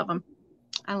those. I love them.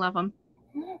 I love them.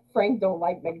 Frank don't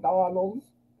like McDonald's.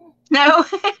 No.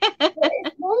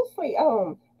 It's mostly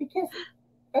because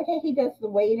okay, he does the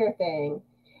waiter thing,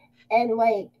 and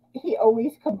like he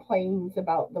always complains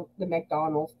about the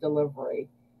McDonald's deliveries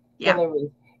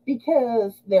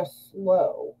because they're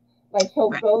slow. Like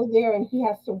he'll go there and he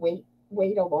has to wait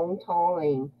a long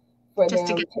time for just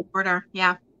them to get the order.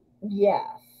 Yeah.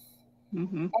 Yes.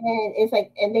 Mm-hmm. And it's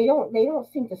like, and they don't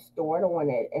seem to start on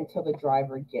it until the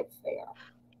driver gets there.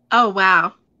 Oh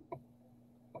wow.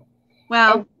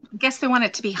 Well, I guess they want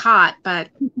it to be hot, but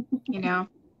you know.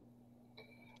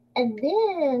 And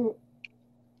then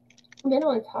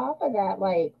on top of that,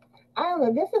 like, I don't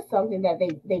know, this is something that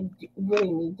they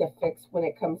really need to fix when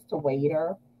it comes to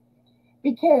waiter,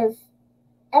 because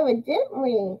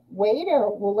evidently waiter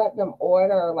will let them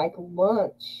order like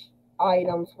lunch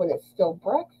items when it's still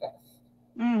breakfast.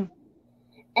 And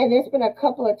there's been a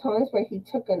couple of times where he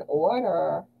took an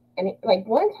order, and like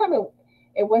one time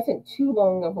it wasn't too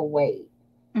long of a wait.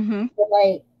 But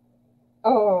like,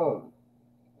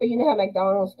 but you know how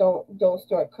McDonald's don't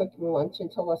start cooking lunch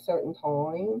until a certain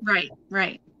time.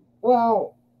 Right.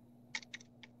 Well,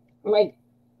 like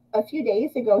a few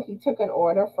days ago he took an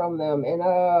order from them,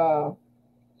 and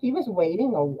he was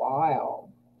waiting a while.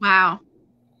 Wow.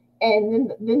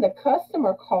 And then the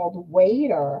customer called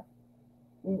waiter,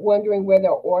 wondering where their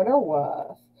order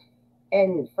was.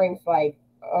 And Frank's like,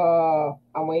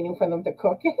 I'm waiting for them to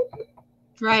cook it.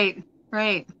 Right.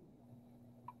 Right.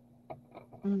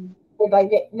 Mm.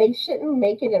 Like they shouldn't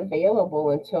make it available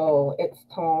until it's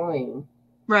time.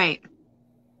 Right.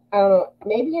 I don't know.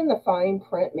 Maybe in the fine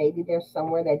print, maybe there's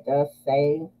somewhere that does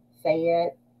say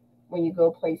it when you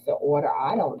go place the order.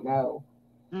 I don't know.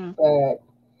 Mm.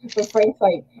 But Frank's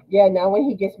like, yeah, now when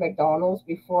he gets McDonald's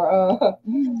before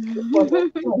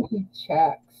when he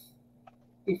checks,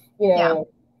 you Yeah. know,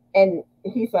 and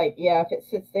he's like, yeah, if it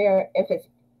sits there, if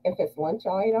it's lunch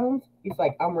items, he's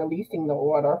like, I'm releasing the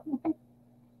order.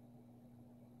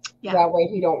 Yeah. That way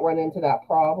he don't run into that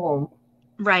problem.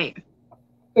 Right.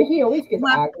 But he always gets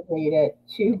Well, aggravated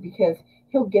too because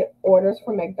he'll get orders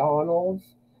from McDonald's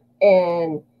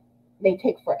and they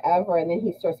take forever, and then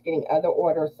he starts getting other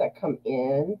orders that come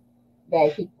in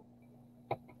that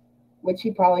which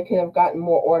he probably could have gotten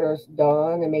more orders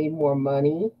done and made more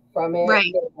money from it.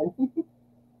 right.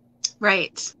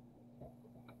 Right.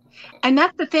 And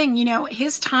that's the thing,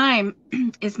 his time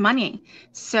is money.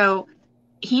 So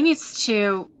he needs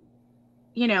to,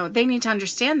 they need to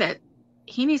understand that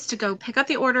he needs to go pick up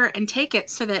the order and take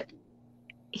it so that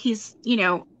he's,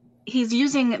 he's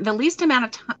using the least amount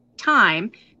of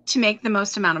time to make the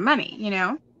most amount of money,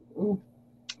 Mm.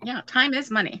 Yeah, time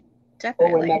is money. Or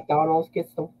when Definitely. McDonald's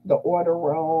gets the order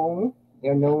wrong,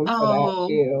 they're known for that Oh,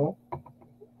 too.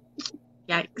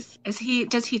 yikes.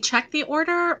 Does he check the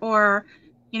order or,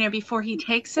 before he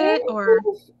takes it or?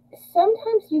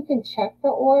 Sometimes you can check the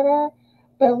order,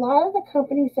 but a lot of the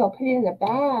companies they'll put it in a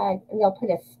bag and they'll put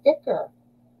a sticker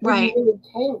where you Right. really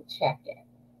can't check it.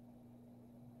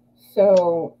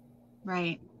 So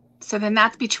Right. So then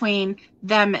that's between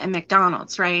them and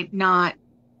McDonald's, right? Not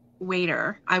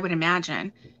waiter, I would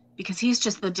imagine, because he's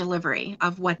just the delivery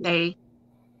of what they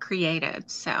created.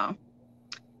 So,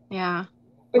 yeah.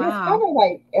 but it's kind Wow. of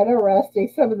like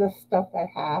interesting some of the stuff that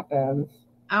happens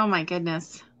Oh my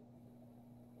goodness.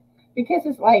 because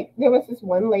it's like there was this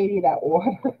one lady that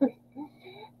ordered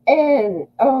and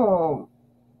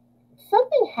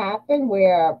something happened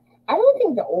where I don't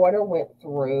think the order went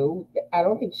through. I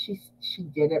don't think she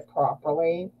did it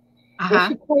properly. But Uh-huh.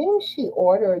 she claims she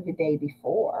ordered the day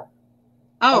before,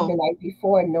 like the Oh. night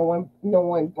before, and no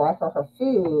one brought her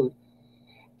food.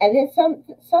 And then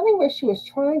something where she was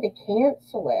trying to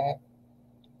cancel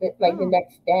it, like the Oh.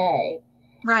 next day.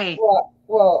 Right.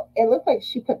 Well, it looked like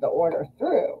she put the order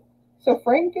through. So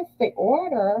Frank gets the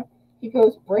order. He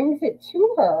goes, brings it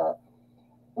to her.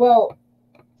 Well,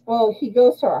 he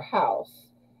goes to her house.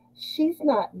 She's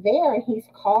not there, and he's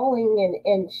calling,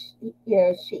 and she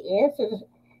answers.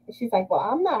 And she's like, "Well,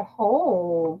 I'm not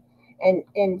home,"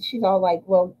 and she's all like,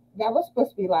 "Well, that was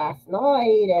supposed to be last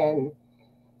night," and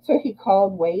so he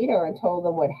called waiter and told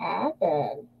them what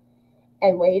happened,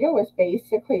 and waiter was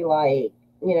basically like,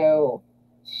 you know,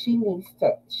 she needs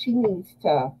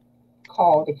to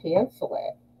call to cancel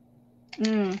it,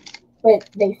 Mm. but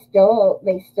they still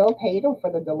paid him for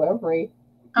the delivery.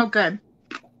 Oh, good.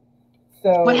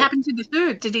 What So happened to the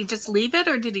food? Did he just leave it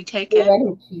or did he take they it? let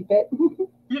him keep it.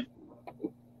 Mm.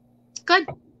 Good.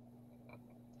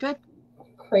 Good.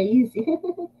 Crazy.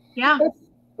 Yeah.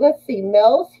 Let's see.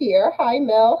 Mel's here. Hi,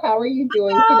 Mel. How are you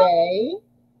doing today?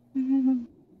 Mhm.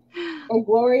 And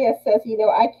Gloria says,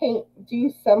 I can't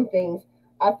do some things.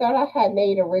 I thought I had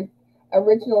made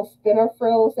original spinner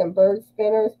frills and bird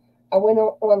spinners. I went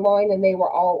online and they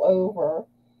were all over.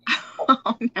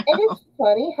 Oh And no. it's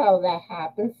funny how that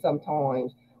happens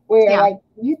sometimes, where Yeah. like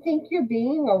you think you're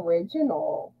being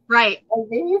original, Right. and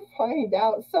then you find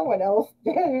out someone else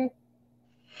did it.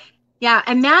 Yeah,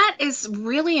 and that is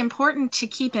really important to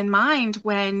keep in mind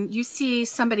when you see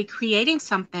somebody creating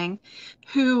something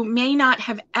who may not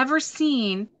have ever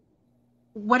seen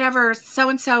whatever so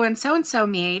and so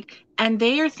made, and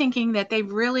they are thinking that they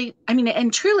really, I mean,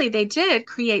 and truly they did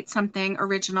create something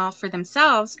original for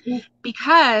themselves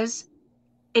because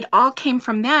it all came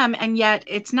from them, and yet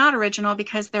it's not original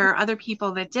because there are other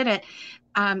people that did it.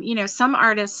 Some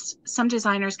artists, some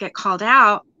designers get called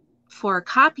out for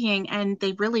copying, and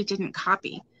they really didn't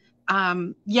copy.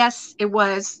 Yes, it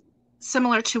was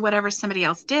similar to whatever somebody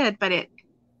else did, but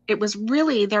it was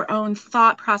really their own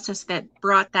thought process that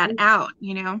brought that out.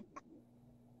 Yeah.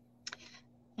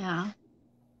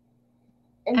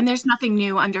 And And there's nothing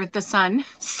new under the sun.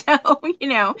 So,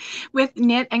 with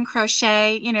knit and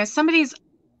crochet, somebody's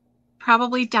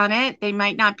probably done it. They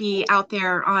might not be out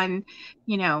there on,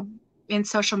 you know, in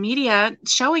social media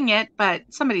showing it, but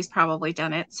somebody's probably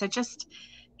done it. So just,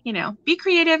 you know, be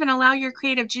creative and allow your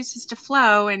creative juices to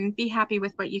flow and be happy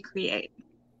with what you create.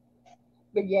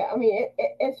 But yeah, I mean,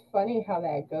 it's funny how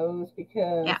that goes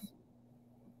because, Yeah.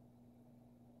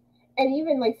 and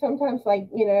even like sometimes, like,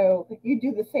 you know, you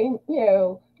do the same, you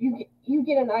know, you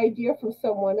get an idea from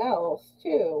someone else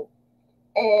too,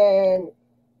 and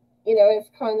you know, it's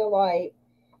kind of like,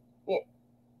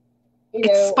 you It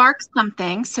know, sparks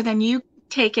something. So then you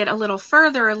take it a little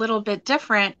further, a little bit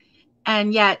different.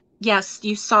 And yet, yes,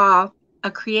 you saw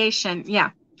a creation.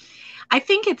 Yeah. I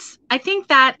think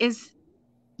that is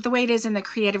the way it is in the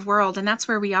creative world. And that's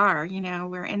where we are. You know,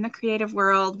 we're in the creative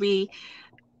world. We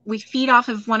feed off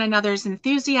of one another's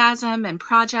enthusiasm and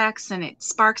projects, and it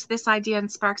sparks this idea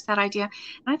and sparks that idea.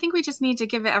 And I think we just need to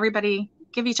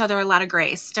give each other a lot of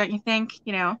grace, don't you think?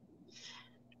 You know,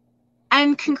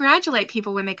 and congratulate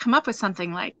people when they come up with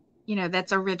something like, you know,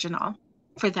 that's original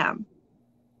for them.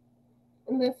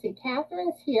 and let's see,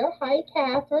 Catherine's here. Hi,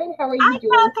 Catherine. How are you Hi,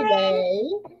 doing Catherine. today?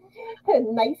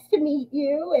 Nice to meet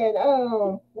you.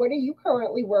 And what are you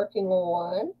currently working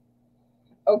on?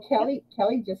 Oh, Kelly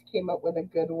just came up with a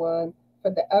good one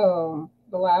for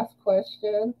the last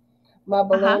question. My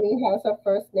Uh-huh. baloney has a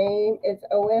first name. It's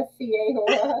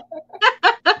OSCA.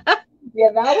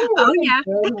 Yeah, that one Oh was a yeah.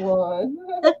 good one.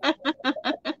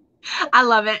 I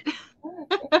love it.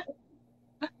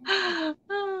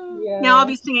 Now I'll Yeah.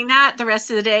 be singing that the rest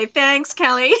of the day. Thanks,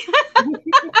 Kelly.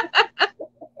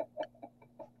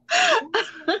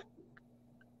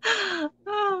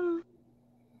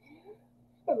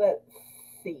 Let's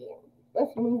see.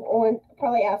 Let's move on.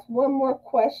 Probably ask one more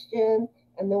question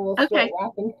and then we'll start Okay.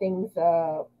 wrapping things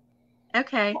up.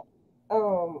 Okay.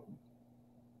 Um,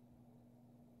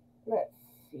 let's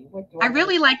see. What do I I want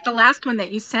really to like the last one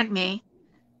that you sent me.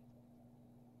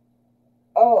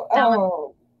 Oh, That one.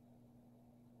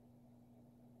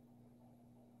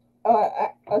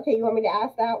 okay. You want me to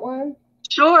ask that one?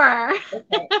 Sure.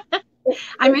 Okay.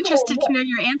 I'm It's interested to know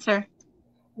your answer.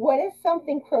 what is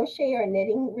something crochet or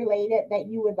knitting related that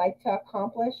you would like to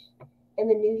accomplish in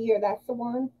the new year? That's the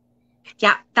one.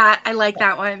 Yeah, that I like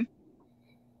that one.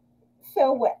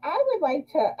 So, what I would like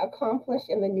to accomplish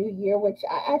in the new year, which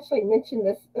I actually mentioned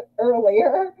this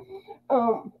earlier,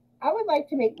 um, I would like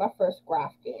to make my first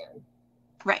Grafton.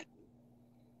 Right.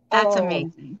 That's Um,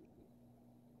 amazing.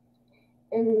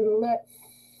 and let's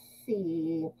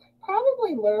see,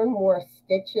 probably learn more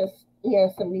stitches, you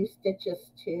know, some new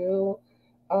stitches too.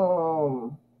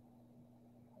 Um,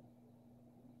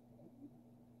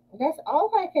 that's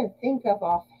all I can think of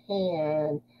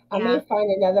offhand. I may Yeah. find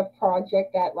another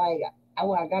project that like,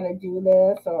 oh, I gotta do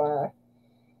this or,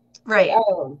 but Right.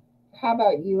 how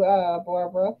about you,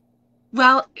 Barbara?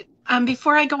 Well,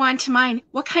 before I go on to mine,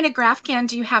 what kind of Grafcan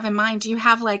do you have in mind? Do you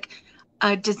have like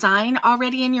a design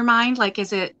already in your mind? Like,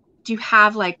 do you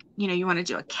have like, you know, you want to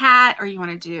do a cat or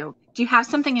do you have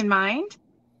something in mind?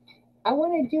 I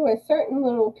want to do a certain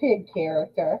little pig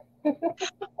character.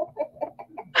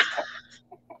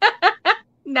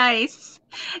 Nice.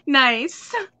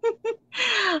 Nice.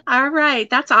 All right.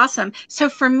 That's awesome. So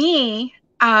for me,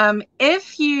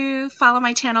 if you follow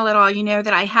my channel at all, you know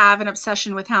that I have an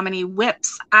obsession with how many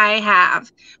whips I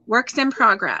have, works in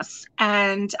progress.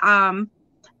 And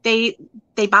they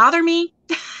they bother me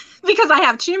because I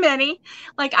have too many.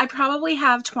 Like I probably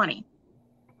have 20,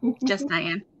 just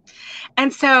saying.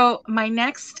 And so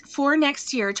for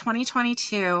next year,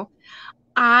 2022,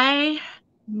 I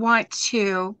want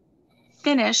to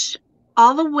finish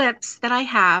all the whips that I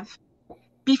have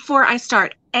before I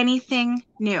start anything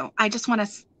new. I just want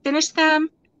to finish them,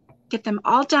 get them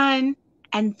all done,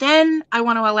 and then I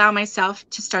want to allow myself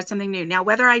to start something new. Now,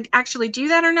 whether I actually do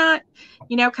that or not,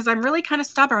 you know, because I'm really kind of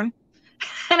stubborn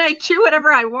and I do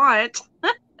whatever I want.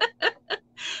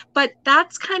 But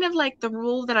that's kind of like the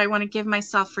rule that I want to give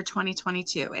myself for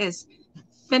 2022 is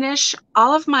finish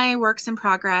all of my works in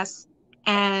progress,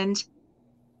 and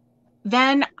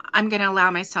then I'm going to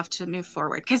allow myself to move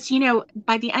forward. Because, you know,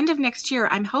 by the end of next year,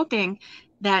 I'm hoping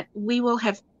that we will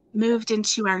have moved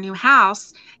into our new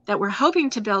house that we're hoping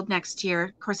to build next year.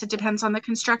 Of course, it depends on the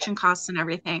construction costs and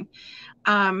everything,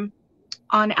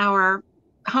 on our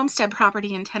homestead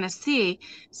property in Tennessee.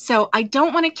 So I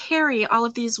don't want to carry all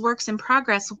of these works in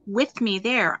progress with me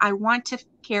there. I want to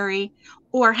carry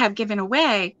or have given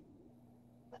away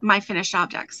my finished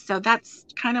objects. So that's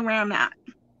kind of where I'm at.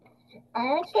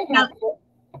 I actually Now, have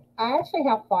I actually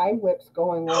have 5 whips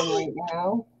going on right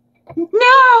now.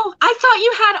 no, I thought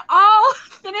you had all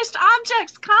finished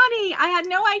objects, Connie. I had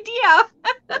no idea.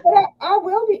 But I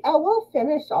will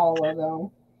finish all of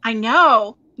them. I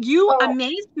know. You Oh,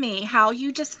 amaze me how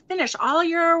you just finish all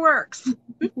your works.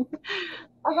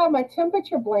 I have my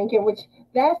temperature blanket, which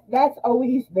that's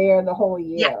always there the whole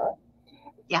Yeah. year.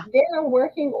 Yeah. Then I'm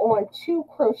working on 2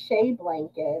 crochet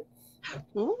blankets.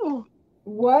 Ooh,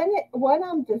 One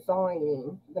I'm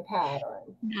designing the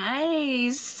pattern,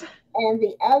 nice. and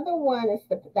the other one is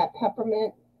that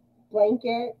peppermint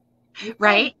blanket. You probably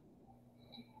Right?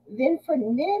 Then for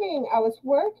knitting, I was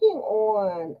working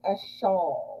on a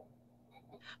shawl,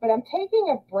 but I'm taking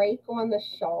a break on the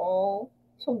shawl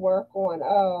to work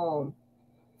on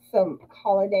some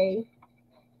holiday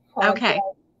Okay. project.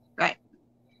 Right.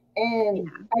 And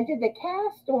Yeah. I did the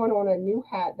cast on a new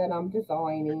hat that I'm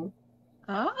designing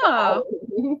for Oh.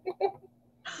 Halloween.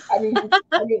 I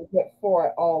didn't get for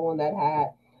it all on that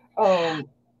hat. Um,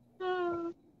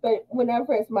 but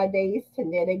whenever it's my days to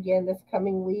knit again this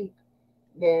coming week,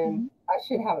 then Mhm. I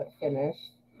should have it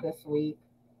finished this week.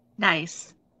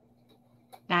 Nice.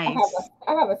 I have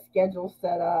Nice. a schedule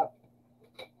set up.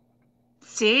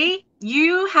 See,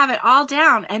 you have it all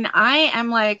down, and I am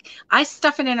like, I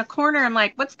stuff it in a corner. I'm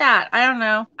like, what's that? I don't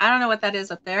know. I don't know what that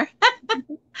is up there.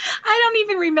 I don't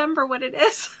even remember what it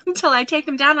is until I take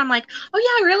them down. I'm like, oh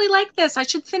yeah, I really like this. I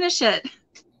should finish it.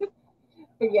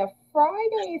 But yeah,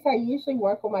 Fridays I usually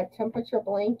work on my temperature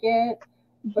blanket,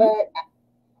 Mhm. but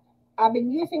I've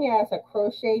been using it as a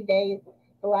crochet day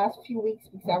the last few weeks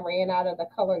because I ran out of the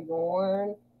color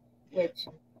yarn, which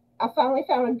I finally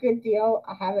found a good deal.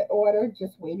 I have it ordered,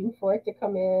 just waiting for it to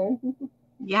come in.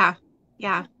 Yeah.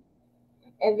 Yeah.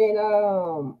 And then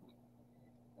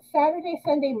Saturday,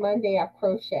 Sunday, Monday I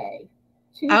crochet.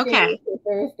 Tuesday, Okay. Wednesday,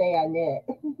 Thursday I knit.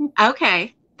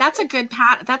 Okay. That's a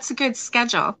good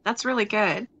schedule. That's really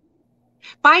good.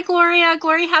 Bye, Gloria.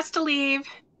 Gloria has to leave.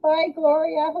 Bye,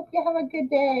 Gloria. I hope you have a good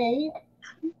day.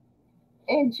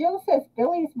 And Jill says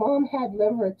Billy's mom had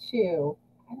liver too.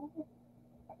 I don't know.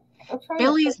 I'm trying to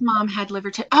Billy's think. mom had liver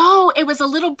too. Oh, it was a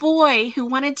little boy who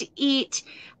wanted to eat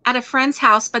at a friend's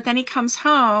house, but then he comes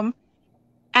home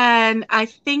and I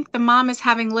think the mom is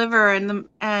having liver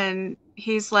and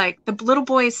he's like the little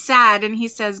boy is sad and he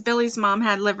says Billy's mom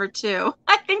had liver too.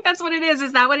 I think that's what it is.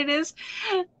 Is that what it is?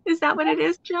 Is that what it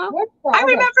is, Joe? What I product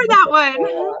remember was that it one.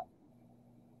 for?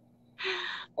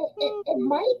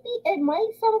 It might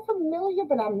sound familiar,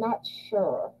 but I'm not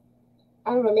sure.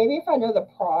 I don't know. Maybe if I know the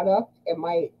product, it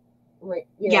might,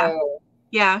 Yeah,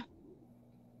 yeah.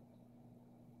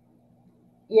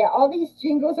 yeah. All these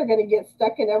jingles are going to get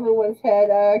stuck in everyone's head,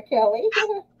 Kelly.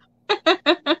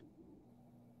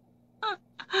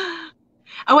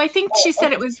 Oh, I think she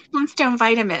said it Oh, was Flintstone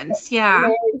vitamins. Yeah.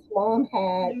 Mary's mom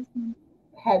had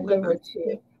liver Liver.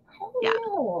 too. I Yeah.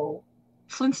 don't know.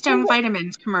 Flintstone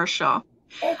vitamins commercial.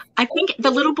 It's I think the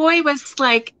it's little boy was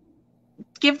like,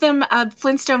 give them a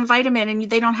Flintstone vitamin and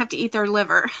they don't have to eat their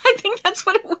liver. I think that's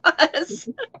what it was.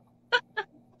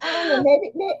 I don't know.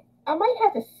 Maybe I might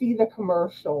have to see the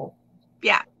commercial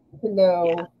Yeah. to Yeah.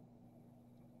 know.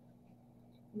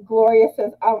 Gloria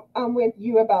says, I'm with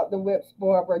you about the whips,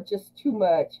 Barbara, just too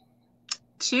much.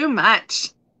 Too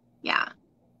much. Yeah.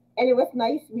 And it was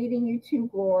nice meeting you too,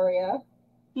 Gloria.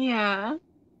 Yeah.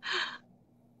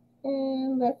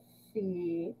 And let's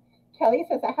see. Kelly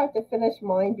says, I have to finish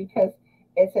mine because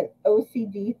it's an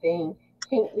OCD thing.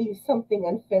 Can't leave something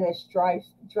unfinished.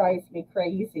 Drives me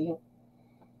crazy.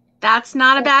 That's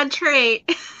not a bad trait.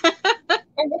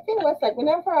 And the thing was, like,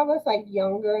 whenever I was like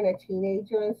younger and a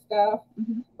teenager and stuff,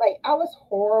 Mhm. like I was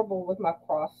horrible with my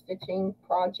cross stitching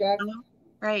projects. Oh,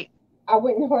 right. I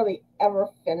wouldn't hardly ever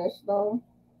finish them.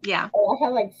 Yeah. And I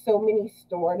had like so many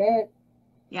started.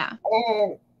 Yeah.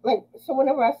 And like, so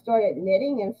whenever I started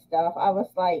knitting and stuff, I was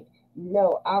like,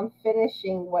 no, I'm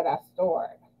finishing what I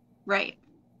started. Right.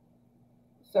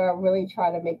 So I really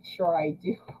try to make sure I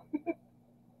do.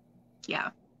 Yeah.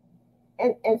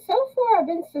 And so far I've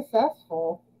been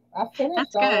successful. I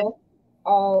finished That's good.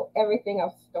 all everything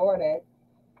I've started.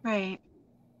 Right.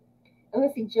 And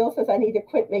let's see, Jill says I need to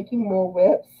quit making more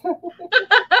whips.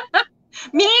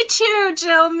 Me too,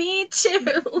 Jill. Me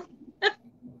too.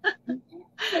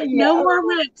 So yeah, No more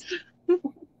rips.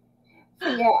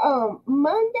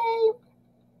 Monday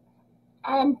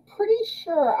I'm pretty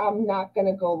sure I'm not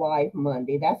gonna go live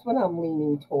Monday. That's what I'm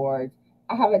leaning towards.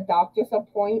 I have a doctor's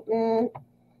appointment,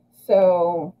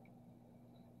 so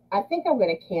I think I'm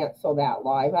going to cancel that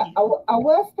live. I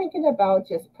was thinking about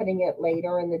just putting it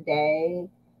later in the day,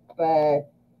 but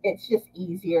it's just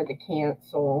easier to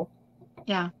cancel.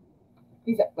 Yeah.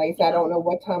 Like I Yeah. don't know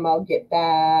what time I'll get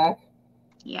back.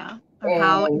 Yeah. Or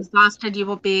how And exhausted you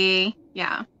will be.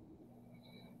 Yeah.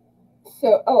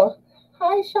 so, oh,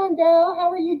 Hi, Shondell.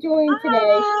 How are you doing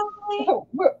today? Hi.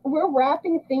 We're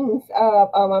wrapping things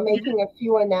up. I'm Yeah. making a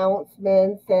few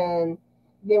announcements, and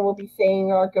then we'll be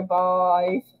saying our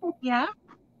goodbyes. Yeah.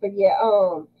 But yeah,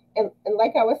 and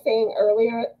like I was saying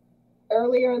earlier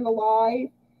in the live,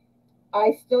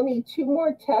 I still need two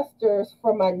more testers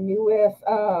for my newest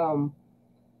fall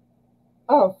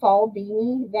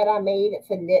beanie that I made. It's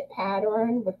a knit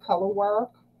pattern with color work.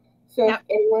 So if Yep.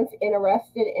 anyone's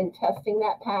interested in testing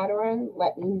that pattern,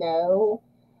 let me know.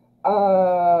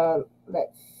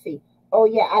 Let's see. Oh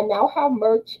yeah, I now have a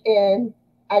merch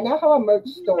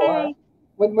store Yay.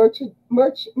 with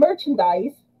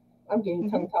merchandise. I'm getting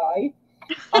Mhm. tongue tied.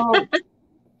 Um,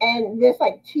 and there's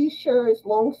like t-shirts,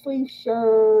 long sleeve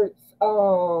shirts,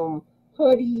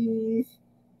 hoodies,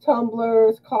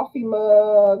 tumblers, coffee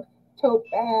mug, tote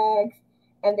bags,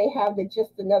 and they have the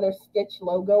Just Another Stitch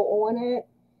logo on it.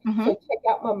 So Mhm. check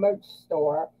out my merch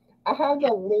store. I have Yeah.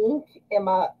 the link in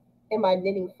my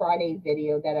Knitting Friday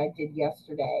video that I did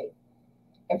yesterday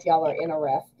if y'all are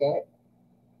interested.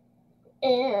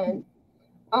 And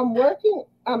I'm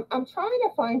trying to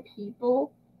find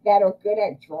people that are good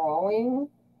at drawing,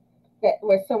 that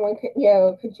where someone could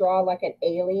could draw like an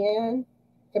alien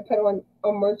to put on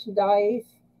merchandise,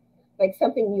 like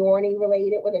something Yorny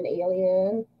related with an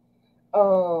alien,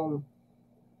 um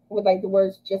with like the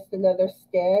words Just Another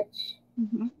Stitch.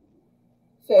 Mhm.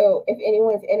 So if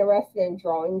anyone's interested in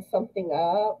drawing something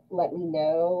up, let me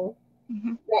know.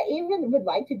 Mhm. And I even would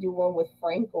like to do one with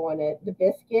Frank on it, the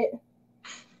biscuit,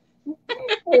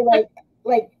 or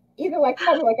like either like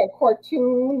kind of like a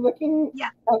cartoon looking Yeah.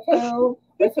 of him,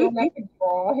 or someone that could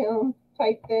draw him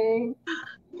type thing.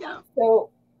 Yeah. So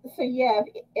so yeah,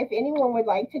 if anyone would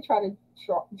like to try to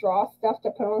draw stuff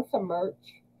to put on some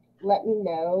merch, let me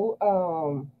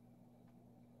know.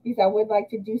 Because I would like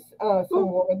to do some Ooh.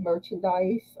 more with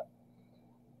merchandise.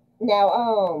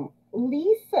 Now,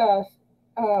 Lisa,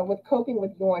 with coping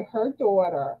with Dawn, her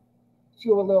daughter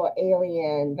drew a little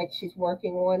alien, like she's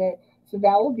working on it. So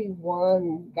that will be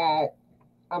one that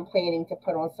I'm planning to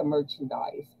put on some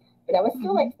merchandise. But I would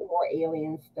still like Mhm. some more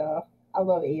alien stuff. I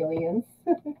love aliens.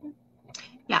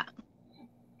 Yeah.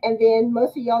 And then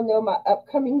most of y'all know my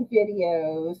upcoming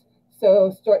videos.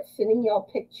 So start sending y'all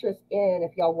pictures in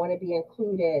if y'all want to be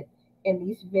included in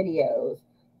these videos.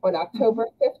 On Mhm. October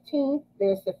 15th,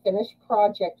 there's the finished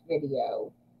project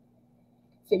video.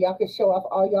 So y'all can show off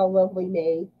all y'all lovely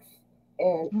makes.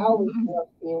 And I always Mhm. love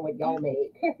seeing what y'all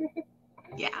make.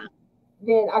 Yeah.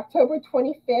 Then October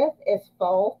 25th is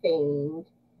fall themed.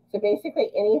 So basically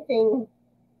anything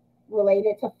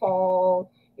related to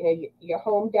fall, your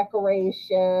home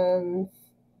decorations,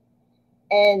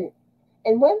 and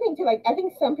one thing too, like I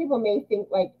think some people may think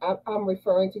like I'm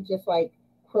referring to just like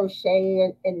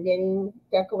crochet and knitting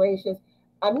decorations.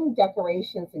 I mean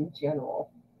decorations in general.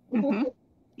 Mhm.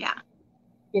 Yeah.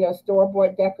 Store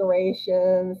bought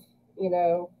decorations. You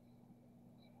know,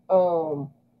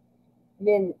 um,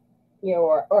 then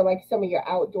or like some of your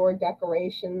outdoor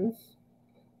decorations,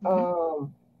 Mhm.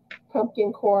 um,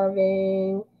 pumpkin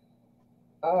carving,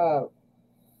 uh,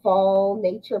 fall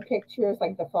nature pictures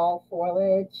like the fall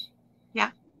foliage.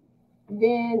 Yeah.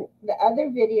 Then the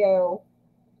other video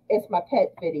is my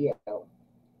pet video.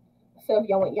 So if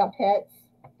y'all want y'all pets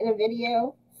in a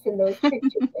video, send those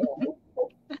pictures in.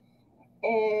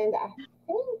 And I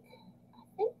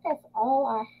think that's all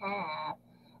I have.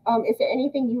 Is there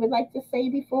anything you would like to say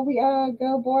before we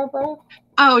go, Barbara?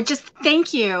 Oh, just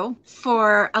thank you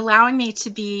for allowing me to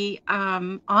be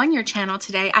on your channel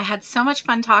today. I had so much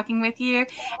fun talking with you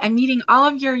and meeting all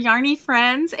of your yarny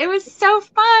friends. It was so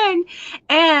fun.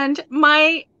 And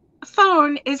my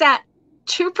phone is at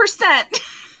 2%.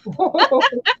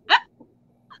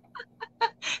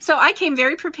 So I came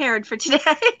very prepared for today.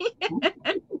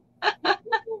 I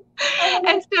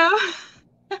And want so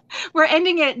we're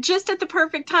ending it just at the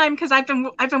perfect time because I've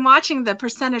been watching the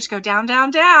percentage go down,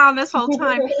 down, down this whole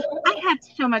time. I to. had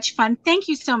so much fun. Thank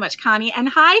you so much, Connie. And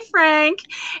hi, Frank.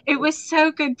 It was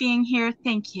so good being here.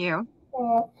 Thank you.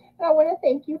 uh, I want to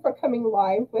thank you for coming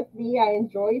live with me. I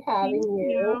enjoyed Thank having you,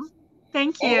 you.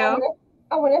 Thank and you.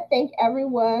 I want to thank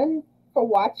everyone for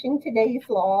watching today's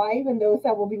live and those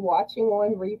that will be watching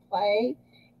on replay.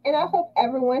 And I hope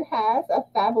everyone has a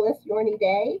fabulous Yorny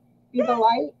day. Be the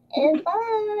light and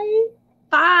bye.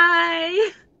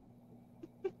 Bye.